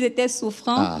 pendant qu'ils étaient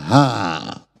souffrants,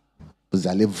 vous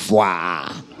allez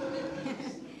voir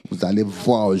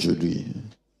aujourd'hui.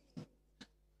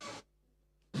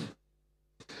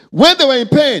 When they were in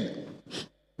pain,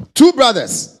 2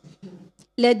 brothers,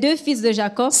 les 2 fils de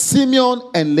Jacob, Simeon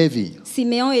and Levi.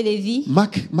 Simeon et Lévi.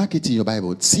 Mark it in your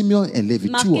Bible. Simeon and Levi.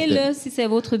 Marquez-le si c'est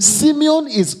votre Bible. Simeon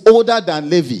is older than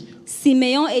Levi.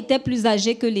 Simeon était plus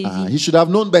âgé que Lévi. He should have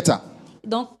known better.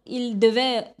 Donc il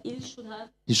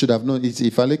should have known.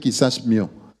 Il fallait qu'il sache mieux.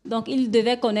 Donc il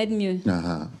devait connaître mieux.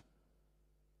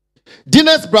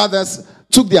 Dinah's brothers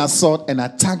took their sword and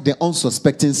attacked the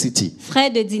unsuspecting city.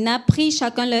 Frères de Dinah prirent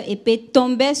chacun leur épée,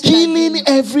 tombaient sur killing la ville,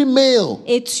 every male,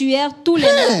 et tuèrent tous les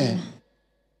mâles.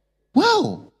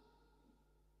 Wow.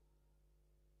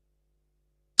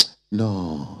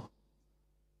 No.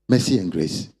 Mercy and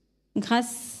grace.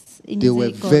 Grâce et They were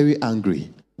miséricorde. very angry.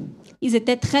 Ils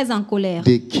étaient très en colère.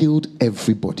 They killed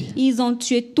everybody. Ils ont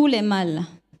tué tous les mâles.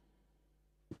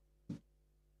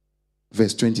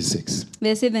 Verse 26.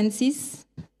 Verset 26.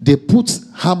 They put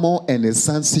Hamor and his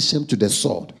son Sichem to the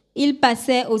sword. Ils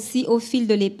passaient aussi au fil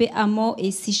de l'épée Hamor et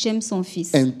Sichem son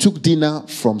fils. And took Dinah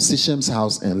from Sichem's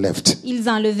house and left. Ils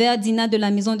enlevèrent Dinah de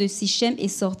la maison de Sichem et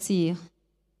sortirent.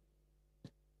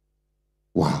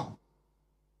 Wow.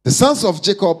 The sons of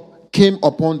Jacob came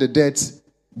upon the dead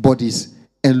bodies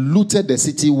and looted the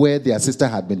city where their sister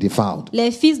had been defiled.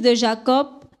 Les fils de Jacob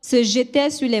se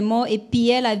jetaient sur les morts et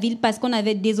pillaient la ville parce qu'on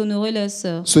avait déshonoré leur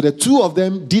sœur. So the 2 of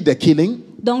them did the killing.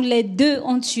 Donc les 2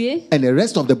 ont tué. And the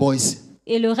rest of the boys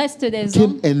et le reste des came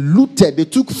hommes and looted. They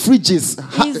took fridges,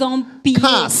 ils ont pillé,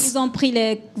 cars, ils ont pris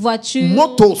les voitures,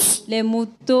 motos, les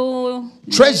motos,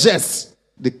 treasures.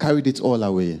 They carried it all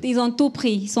away. Ils ont tout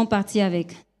pris, ils sont partis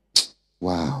avec.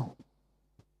 Wow.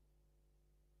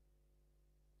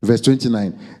 Verse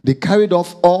 29. They carried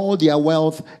off all their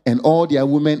wealth and all their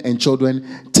women and children,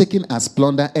 taking as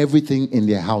plunder everything in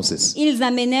their houses. Ils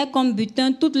amenèrent comme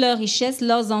butin toutes leurs richesses,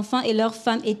 leurs enfants et leurs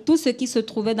femmes et tout ce qui se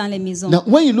trouvait dans les maisons. Now,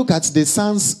 when you look at the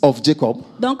sons of Jacob,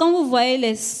 donc quand vous voyez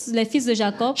les fils de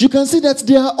Jacob, you can see that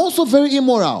they are also very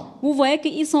immoral. Vous voyez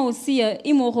qu'ils sont aussi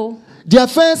immoraux. Their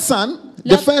first son,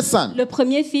 the first son, Le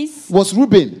premier fils was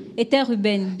Reuben. était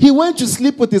Ruben. He went to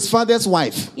sleep with his father's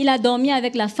wife. Il a dormi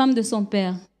avec la femme de son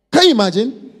père. Can you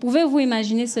imagine? Pouvez-vous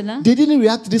imaginer cela? They didn't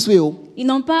react this way. Oh. Ils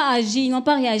n'ont pas agi, ils n'ont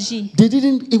pas réagi. They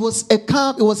didn't. It was a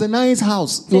calm. It was a nice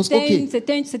house. It was okay.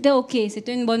 C'était ok,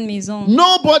 c'était une bonne maison.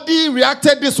 Nobody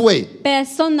reacted this way.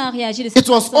 Personne n'a réagi de cette It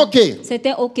was façon. okay.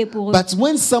 C'était ok pour eux. But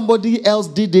when somebody else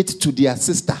did it to their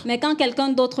sister, Mais quand quelqu'un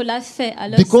d'autre l'a fait à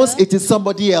leur because sœur, it is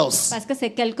somebody else, parce que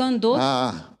c'est quelqu'un d'autre,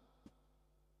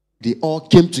 they all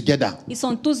came together, ils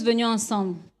sont tous venus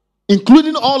ensemble.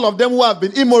 including all of them who have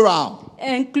been immoral,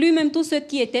 Inclut même tous ceux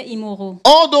qui étaient immoraux.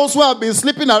 all those who have been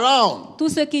sleeping around. Tous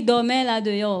ceux qui dormaient là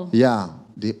dehors. Yeah,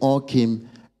 they all came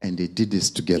and they did this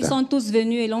Ils together. sont tous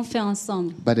venus et l'ont fait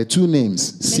ensemble. But the two names,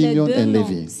 Mais les Simeon deux and noms,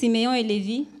 Levi, Siméon et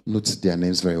Lévi, note their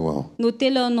names very well.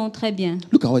 notez leurs noms très bien.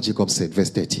 Look at what Jacob said,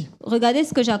 verse 30. Regardez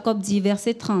ce que Jacob dit,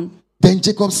 verset 30. Then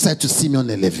Jacob said to Simeon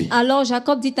and Levi, Alors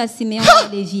Jacob dit à Siméon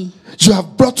et Lévi, you have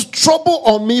brought trouble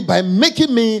on me by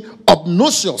making me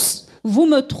obnoxious. vous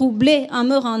me troublez en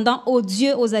me rendant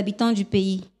odieux aux habitants du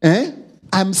pays.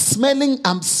 I'm smelling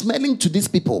to these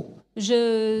people.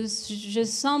 Je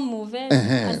sens mauvais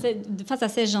face à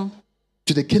ces gens,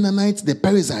 To the Canaanites, the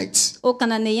Perizzites, aux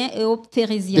Cananéens et aux the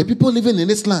Phérésiens. people living in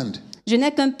this land. Je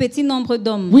n'ai qu'un petit nombre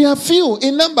d'hommes, We are few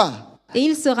in number. et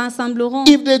ils se rassembleront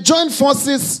If they join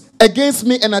forces against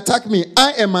me and attack me,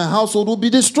 I and my household will be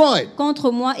destroyed.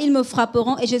 contre moi, ils me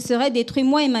frapperont et je serai détruit,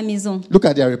 moi et ma maison. Look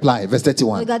at their reply, verse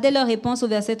 31. Regardez leur réponse au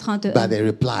verset 31. But they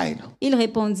replied, Il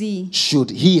répondit,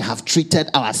 should he have treated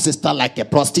our sister like a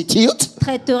prostitute?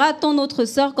 traitera-t-on notre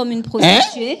sœur comme une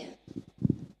prostituée?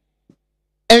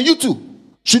 And you too,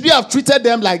 should you have treated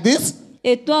them like this?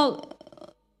 Et toi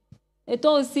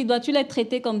aussi, dois-tu les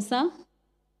traiter comme ça?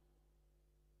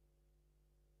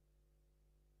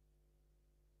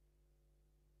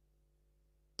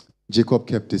 Jacob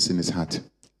kept this in his heart.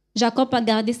 Jacob a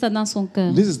gardé ça dans son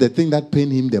cœur. This is the thing that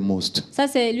pained him the most. Ça,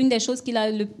 c'est l'une des choses qu'il a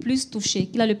le plus touché,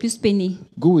 qu'il a le plus peiné.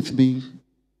 Go with me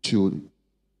to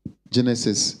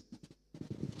Genesis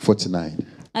 49.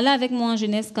 Allez avec moi en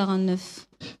Genèse 49.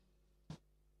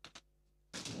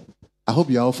 I hope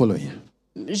you are all following.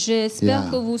 J'espère Yeah.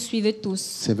 que vous suivez tous.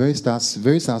 It's a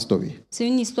very sad story. C'est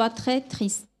une histoire très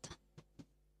triste.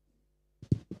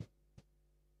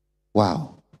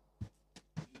 Wow.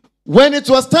 When it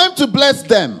was time to bless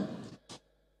them,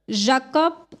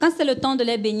 Jacob, quand c'est le temps de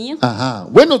les bénir,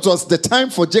 when it was the time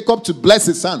for Jacob to bless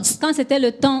his sons, quand c'était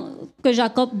le temps que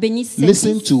Jacob bénisse ses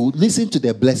listen fils, to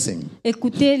the blessing.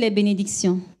 écoutez les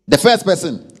bénédictions. The first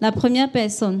person La première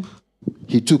personne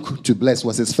he took to bless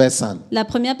was his first son.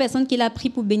 qu'il a pris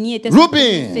pour bénir était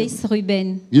Reuben. son fils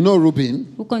Ruben. You know Reuben?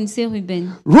 Vous connaissez Ruben.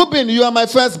 Reuben, you are my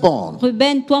firstborn,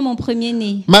 Ruben, toi mon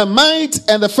premier-né, my might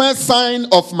and the first sign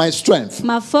of my strength,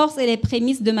 ma force et les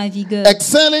prémices de ma vigueur,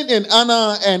 excelling in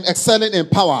honor and excelling in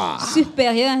power,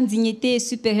 supérieur en dignité et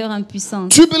supérieur en puissance,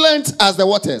 turbulent as the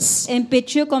waters.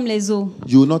 impétueux comme les eaux.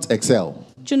 You will not excel.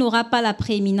 Tu n'auras pas la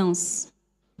prééminence.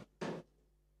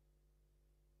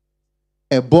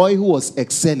 A boy who was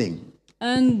excelling,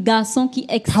 Un garçon qui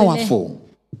excellait powerful.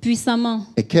 puissamment.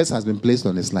 A curse has been placed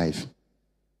on his life.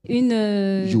 Une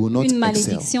will not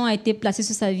malédiction a été placée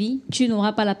sur sa vie. Tu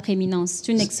n'auras pas la prééminence.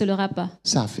 Tu n'excelleras pas.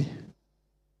 Safi.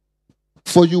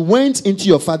 For you went into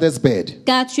your father's bed,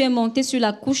 Car tu es monté sur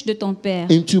la couche de ton père.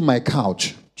 into my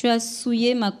couch, Tu as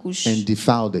souillé ma couche. and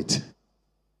defiled it.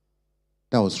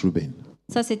 That was Reuben.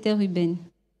 Ça, c'était Ruben.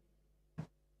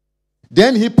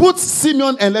 Then he put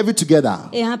Simeon and Levi together.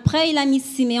 Et après, il a mis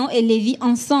Siméon et Lévi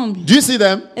ensemble. Do you see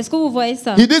them? Est-ce que vous voyez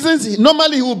ça?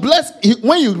 Normally he will bless,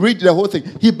 when you read the whole thing,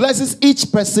 he blesses each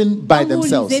person by Quand vous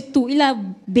themselves. lisez tout, il a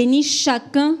béni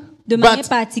chacun de manière But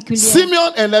particulière.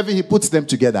 Simeon and Levi, he puts them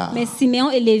together. Mais Siméon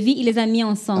et Lévi, il les a mis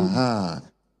ensemble.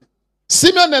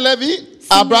 Simeon and Levi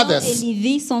are Siméon et brothers.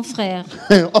 Lévi sont frères.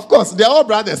 Of course, they are all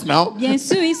brothers now. Bien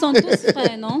sûr, ils sont tous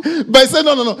frères, non? But he said,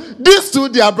 no. These two,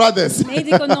 they are brothers. Mais il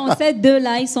dit que non, ces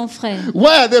deux-là, ils sont frères.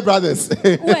 Why are they brothers?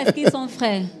 Où est-ce qu'ils sont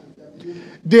frères?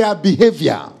 Their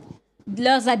behavior.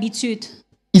 Leurs habitudes.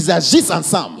 Ils agissent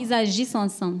ensemble. Ils agissent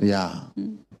ensemble. Yeah.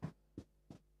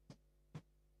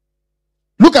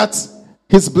 Look at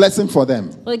his blessing for them.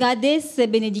 Regardez ces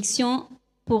bénédictions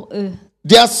pour eux.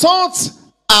 Their swords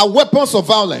are weapons of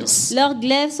violence. Leurs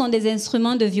glaives sont des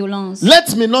instruments de violence.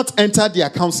 Let me not enter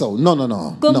their counsel. No.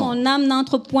 Que No. mon âme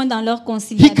n'entre point dans leur He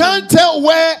conciliation. can't tell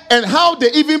where and how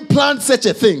they even planned such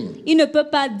a thing. Il ne peut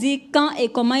pas dire quand et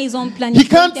comment ils ont He planifié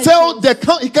can't telle tell chose.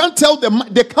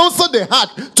 the counsel they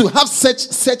had to have such.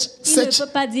 Il ne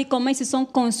peut pas dire comment ils se sont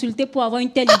consultés pour avoir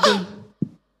une telle idée.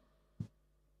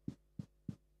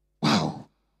 Wow.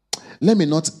 Let me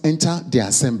not enter the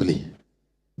assembly.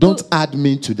 don't add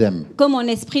me to them. Que mon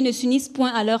esprit ne s'unisse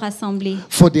point à leur assemblée.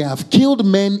 For they have killed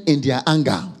men in their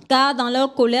anger, Car dans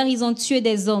leur colère, ils ont tué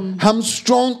des hommes.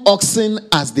 hamstrung oxen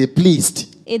as they pleased.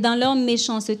 Et dans leur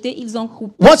méchanceté, ils ont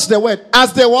coupé. Watch the word. As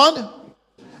they what?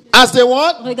 As they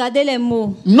what? Regardez les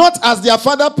mots. Not as their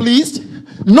father pleased,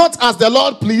 not as the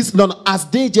Lord pleased, no, as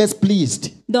they just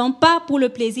pleased. Donc pas pour le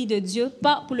plaisir de Dieu,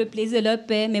 pas pour le plaisir de leur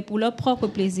père, mais pour leur propre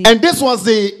plaisir. And this was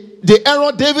the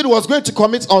error David was going to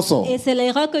commit also. Et c'est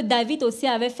l'erreur que David aussi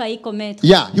avait failli commettre.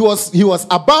 Yeah, he was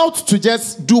about to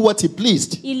just do what he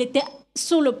pleased. Il était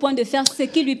sur le point de faire ce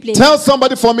qui lui plaisait. Tell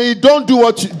somebody for me, don't do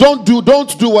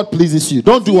what pleases you.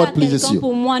 Don't do what pleases you.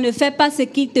 Pour moi, ne fais pas ce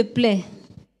qui te plaît.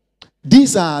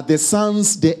 These are the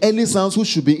sons, the early sons who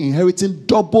should be inheriting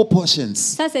double portions.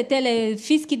 Ça, c'était les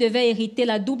fils qui devaient hériter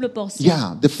la double portion.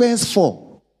 Yeah, the first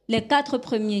four. Les 4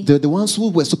 premiers. The ones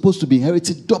who were supposed to be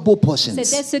inheriting double portions.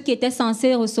 C'était ceux qui étaient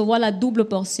censés recevoir la double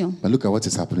portion. But look at what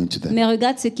is happening to them. Mais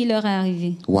regarde ce qui leur est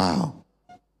arrivé. Wow.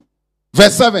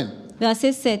 Verse 7.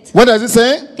 Verset 7. What does it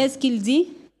say? Qu'est-ce qu'il dit?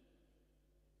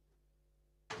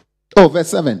 Oh, verse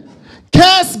 7.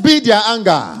 Cursed be their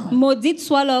anger, Maudite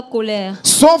soit leur colère,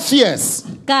 so fierce,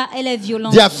 car elle est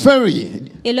violente. their fury,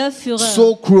 Et leur fureur,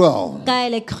 so cruel. car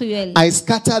elle est cruelle. I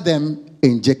scatter them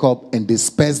in Jacob and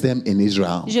disperse them in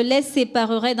Israel. Je les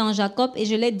séparerai dans Jacob et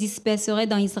je les disperserai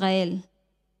dans Israël.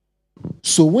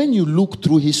 So when you look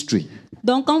through history,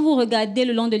 Donc quand vous regardez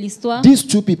le long de l'histoire, these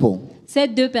two people, ces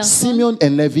deux personnes, Simeon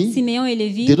and Levi, Siméon et they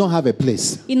Lévi, don't have a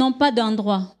place. ils n'ont pas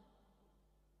d'endroit.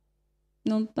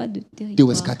 Ils n'ont pas de They were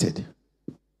territoire. scattered.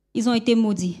 Ils ont été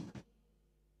maudits.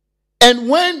 And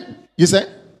when, you say?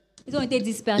 Ils ont été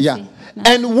dispersés. Yeah.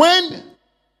 And when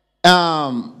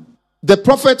the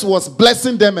prophet was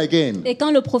blessing them again, Et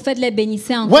quand le prophète les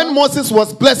bénissait encore, when Moses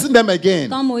was blessing them again,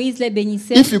 quand Moïse les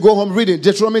bénissait, if you go home reading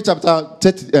Deuteronomy chapter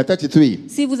 33,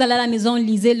 si vous allez à la maison,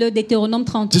 lisez le Deutéronome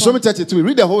 33. Deuteronomy 33,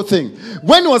 read the whole thing.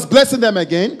 When he was blessing them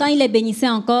again, Quand il les bénissait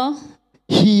encore,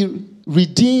 he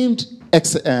redeemed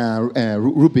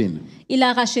Reuben. il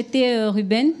a racheté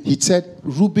Ruben. He said,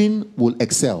 Reuben will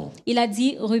excel. Il a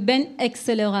dit, Ruben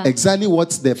excellera. Exactly what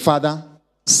the father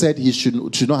said he should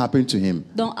not happen to him.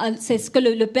 Donc, c'est ce que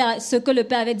le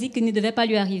père avait dit qu'il ne devait pas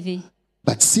lui arriver.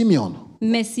 But Simeon,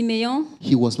 Mais Siméon,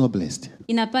 he was not blessed.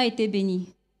 il n'a pas été béni.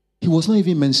 He was not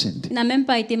even mentioned. Il n'a même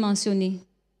pas été mentionné.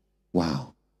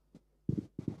 Wow.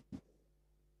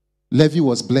 Levi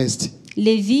was blessed.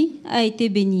 Lévi a été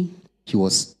béni. He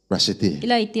was racheté.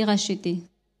 Il a été racheté.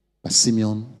 But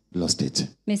Simeon lost it.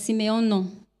 Mais Siméon, non.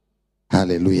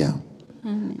 Hallelujah.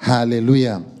 Amen.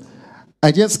 Hallelujah.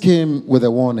 I just came with a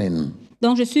warning.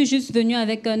 Donc, je suis juste venu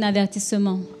avec un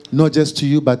avertissement. Not just to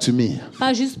you, but to me.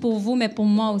 Pas juste pour vous, mais pour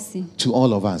moi aussi. To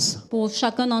all of us. Pour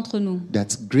chacun d'entre nous. That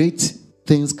great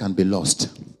things can be lost.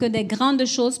 Que des grandes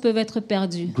choses peuvent être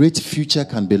perdues. Great future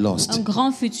can be lost. Un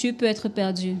grand futur peut être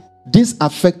perdu. This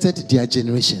affected their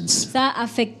generations. Ça a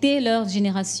affecté leur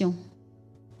génération.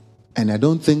 And I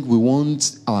don't think we want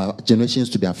our generations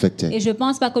to be Et affected. je ne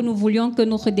pense pas que nous voulions que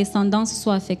notre descendance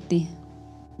soit affectée.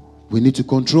 We need to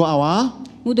control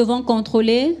Nous devons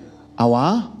contrôler,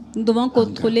 our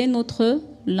notre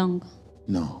langue.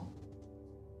 no.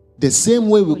 The same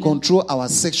way we control our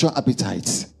sexual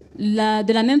appetites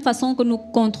De la même façon que nous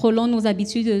contrôlons nos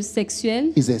habitudes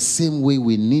sexuelles, is the same way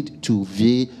we need to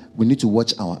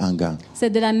watch our anger. c'est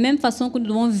de la même façon que nous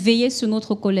devons veiller sur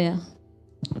notre colère.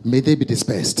 May they be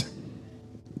dispersed.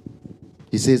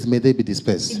 He says, may they be Il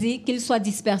dispersed. dit qu'ils soient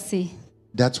dispersés.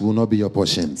 That will not be your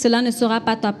portion. Cela ne sera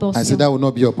pas ta I portion. said that will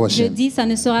not be your Je portion. dis, ça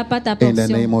ne sera pas ta In portion.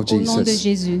 the name of Au nom de Jesus.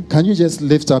 Jésus. Can you just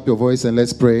lift up your voice and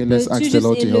let's pray? Let's Peux-tu ask the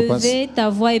Lord juste to help us. élever ta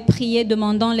voix et prier,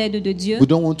 demandant l'aide de Dieu? We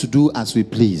don't want to do as we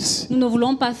please. Nous ne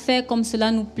voulons pas faire comme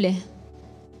cela nous plaît.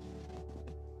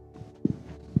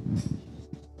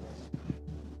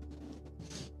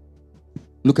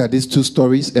 Look at these two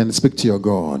stories and speak to your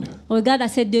God. Regarde à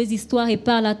ces deux histoires et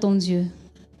parle à ton Dieu.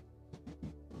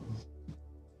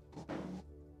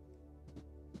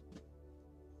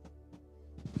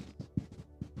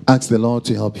 Ask the Lord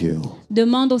to help you.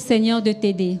 Demande au Seigneur de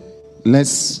t'aider.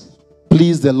 Let's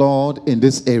please the Lord in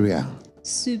this area.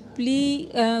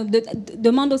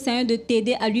 Demande au Seigneur de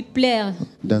t'aider à lui plaire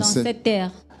dans ce- cette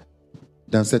terre,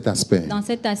 Dans cet aspect. dans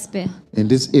cet aspect, In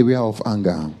this area of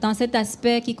anger. dans cet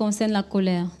aspect qui concerne la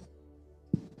colère.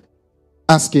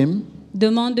 Ask Him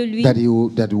Demande-lui that it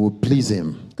will please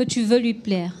Him que tu veux lui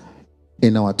plaire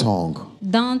in our tongue,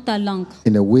 dans ta langue,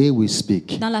 in the way we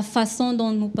speak, dans la façon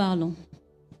dont nous parlons,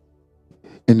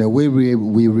 in the way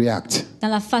we react dans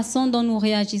la façon dont nous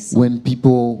réagissons when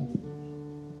people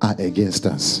are against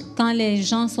us, quand les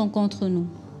gens sont contre nous,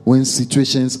 when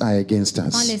situations are against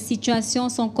quand les us. situations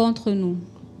sont contre nous.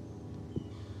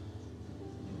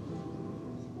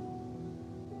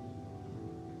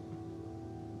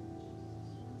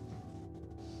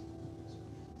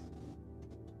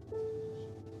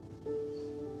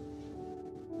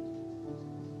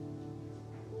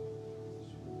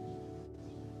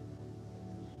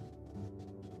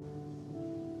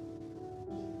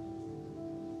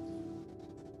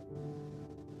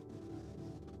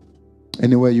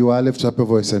 Anywhere you are, lift up your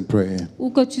voice and pray. Où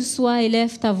que tu sois,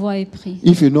 élève ta voix et prie.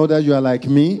 If you know that you are like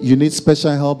me, you need special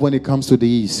help when it comes to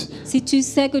these. Si tu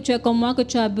sais que tu es comme moi, que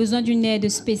tu as besoin d'une aide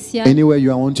spéciale, Anywhere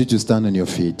you are, I want you to stand on your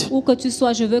feet. où que tu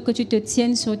sois, je veux que tu te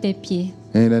tiennes sur tes pieds.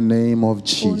 In the name of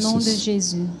Au nom de Jesus.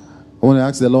 Jésus. I want to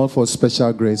ask the Lord for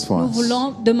special grace for Nous us.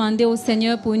 voulons demander au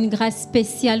Seigneur pour une grâce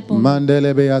spéciale pour nous.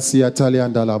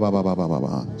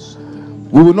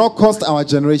 We will not cost our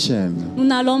generation. Nous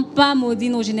n'allons pas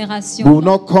maudire nos We générations. will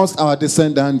not cost our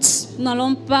descendants. Nous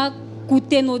n'allons pas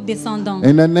coûter nos descendants.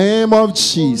 In the name of Au nom de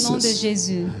Jesus.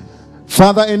 Jésus.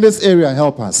 Father, in this area,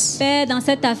 help us. Père, dans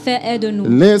cette affaire, aide-nous.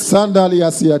 Le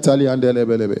sandaliasi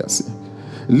ataliandelebelebeyasi.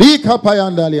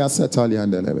 Likapayandaliasi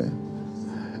ataliandelebe.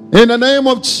 In the name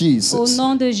of Au Jesus.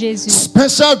 nom de Jésus.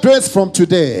 Special grace from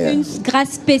today. Une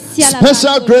grâce spéciale à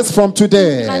Special partir grace from Une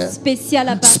today. grâce spéciale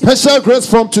à partir Special grace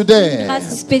from today.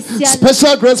 grâce spéciale.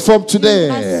 Special grace from Grâce today.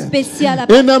 spéciale à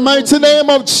In the partir mighty name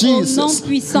of Au nom Jesus.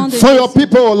 puissant de For your Jésus.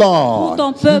 people, O Pour Lord.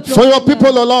 ton peuple, For ô your Seigneur. people,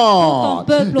 O Pour Lord. ton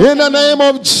peuple, ô In the Seigneur. name of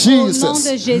Au nom de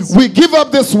Jesus. Jésus. We give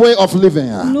up this way of living.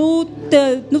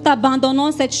 Nous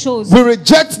t'abandonnons cette chose. We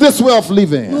reject this way of Nous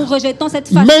living. rejetons cette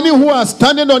façon. Many who are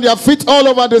standing on their feet all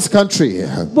over this country.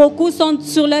 Beaucoup sont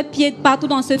sur leurs pieds partout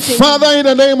dans ce pays. Father, in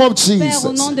the name of Père, au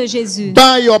nom Jesus. de Jésus.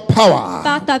 By your power.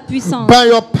 Par ta puissance. By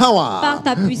your power. Par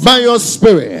ta puissance. By your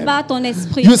spirit. Par ton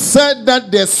esprit. You said that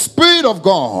the Spirit of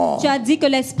God Tu as dit que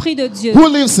l'Esprit de Dieu who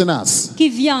lives in us qui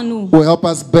vit en nous will help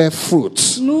us bear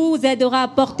fruit nous aidera à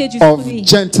porter du of fruit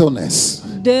gentleness,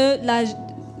 de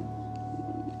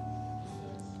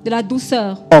la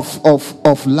douceur,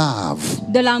 of love,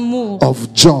 de l'amour, of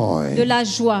joy. de la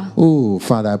joie. Oh,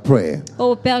 Father, I pray.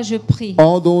 Oh Père, je prie.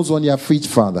 All those on your feet,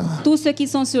 Father, Tous ceux qui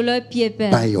sont sur leurs pieds,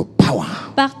 Père, by your power,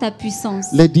 par ta puissance,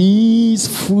 let these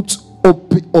fruits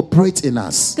operate in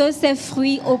us. que ces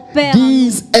fruits opèrent en nous,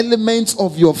 These elements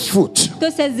of your fruit, que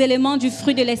ces éléments du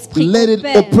fruit de l'Esprit let it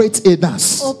operate in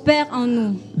us. opèrent en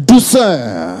nous.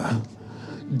 Douceur,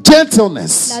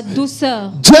 gentleness. La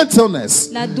douceur. Gentleness.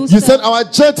 La douceur. You said our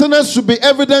gentleness should be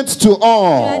evident to Tu as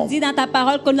all. dit dans ta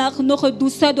parole que notre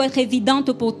douceur doit être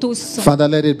évidente pour tous. Father,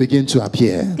 let it begin to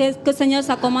appear. Que Seigneur,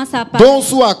 ça commence à apparaître.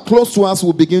 Those who are close to us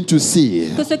will begin to see.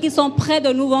 Que ceux qui sont près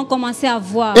de nous vont commencer à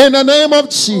voir. In the name of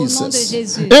Au nom de Jesus.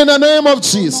 Jésus. In the name of de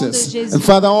Jesus. Jésus. And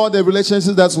Father, all the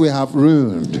relationships that we have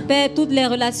ruined, Père, toutes les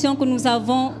relations que nous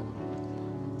avons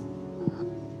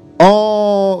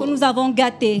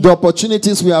gâtées, the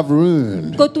opportunities we have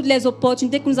ruined. que toutes les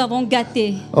opportunités que nous avons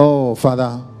gâtées. Oh, Father,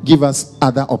 give us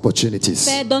other opportunities.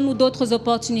 Père, donne-nous d'autres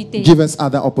opportunités. Give us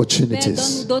other Père, donne-nous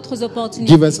opportunities. d'autres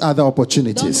opportunités. Give us other Donne-nous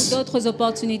opportunities. d'autres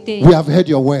opportunités. We have heard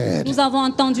your word. Nous avons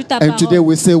entendu ta And today parole.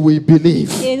 we say we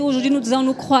believe. Et aujourd'hui, nous disons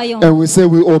nous croyons. And we say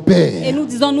we Et obey. nous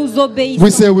disons nous obéissons.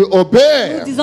 We say we obey. Nous disons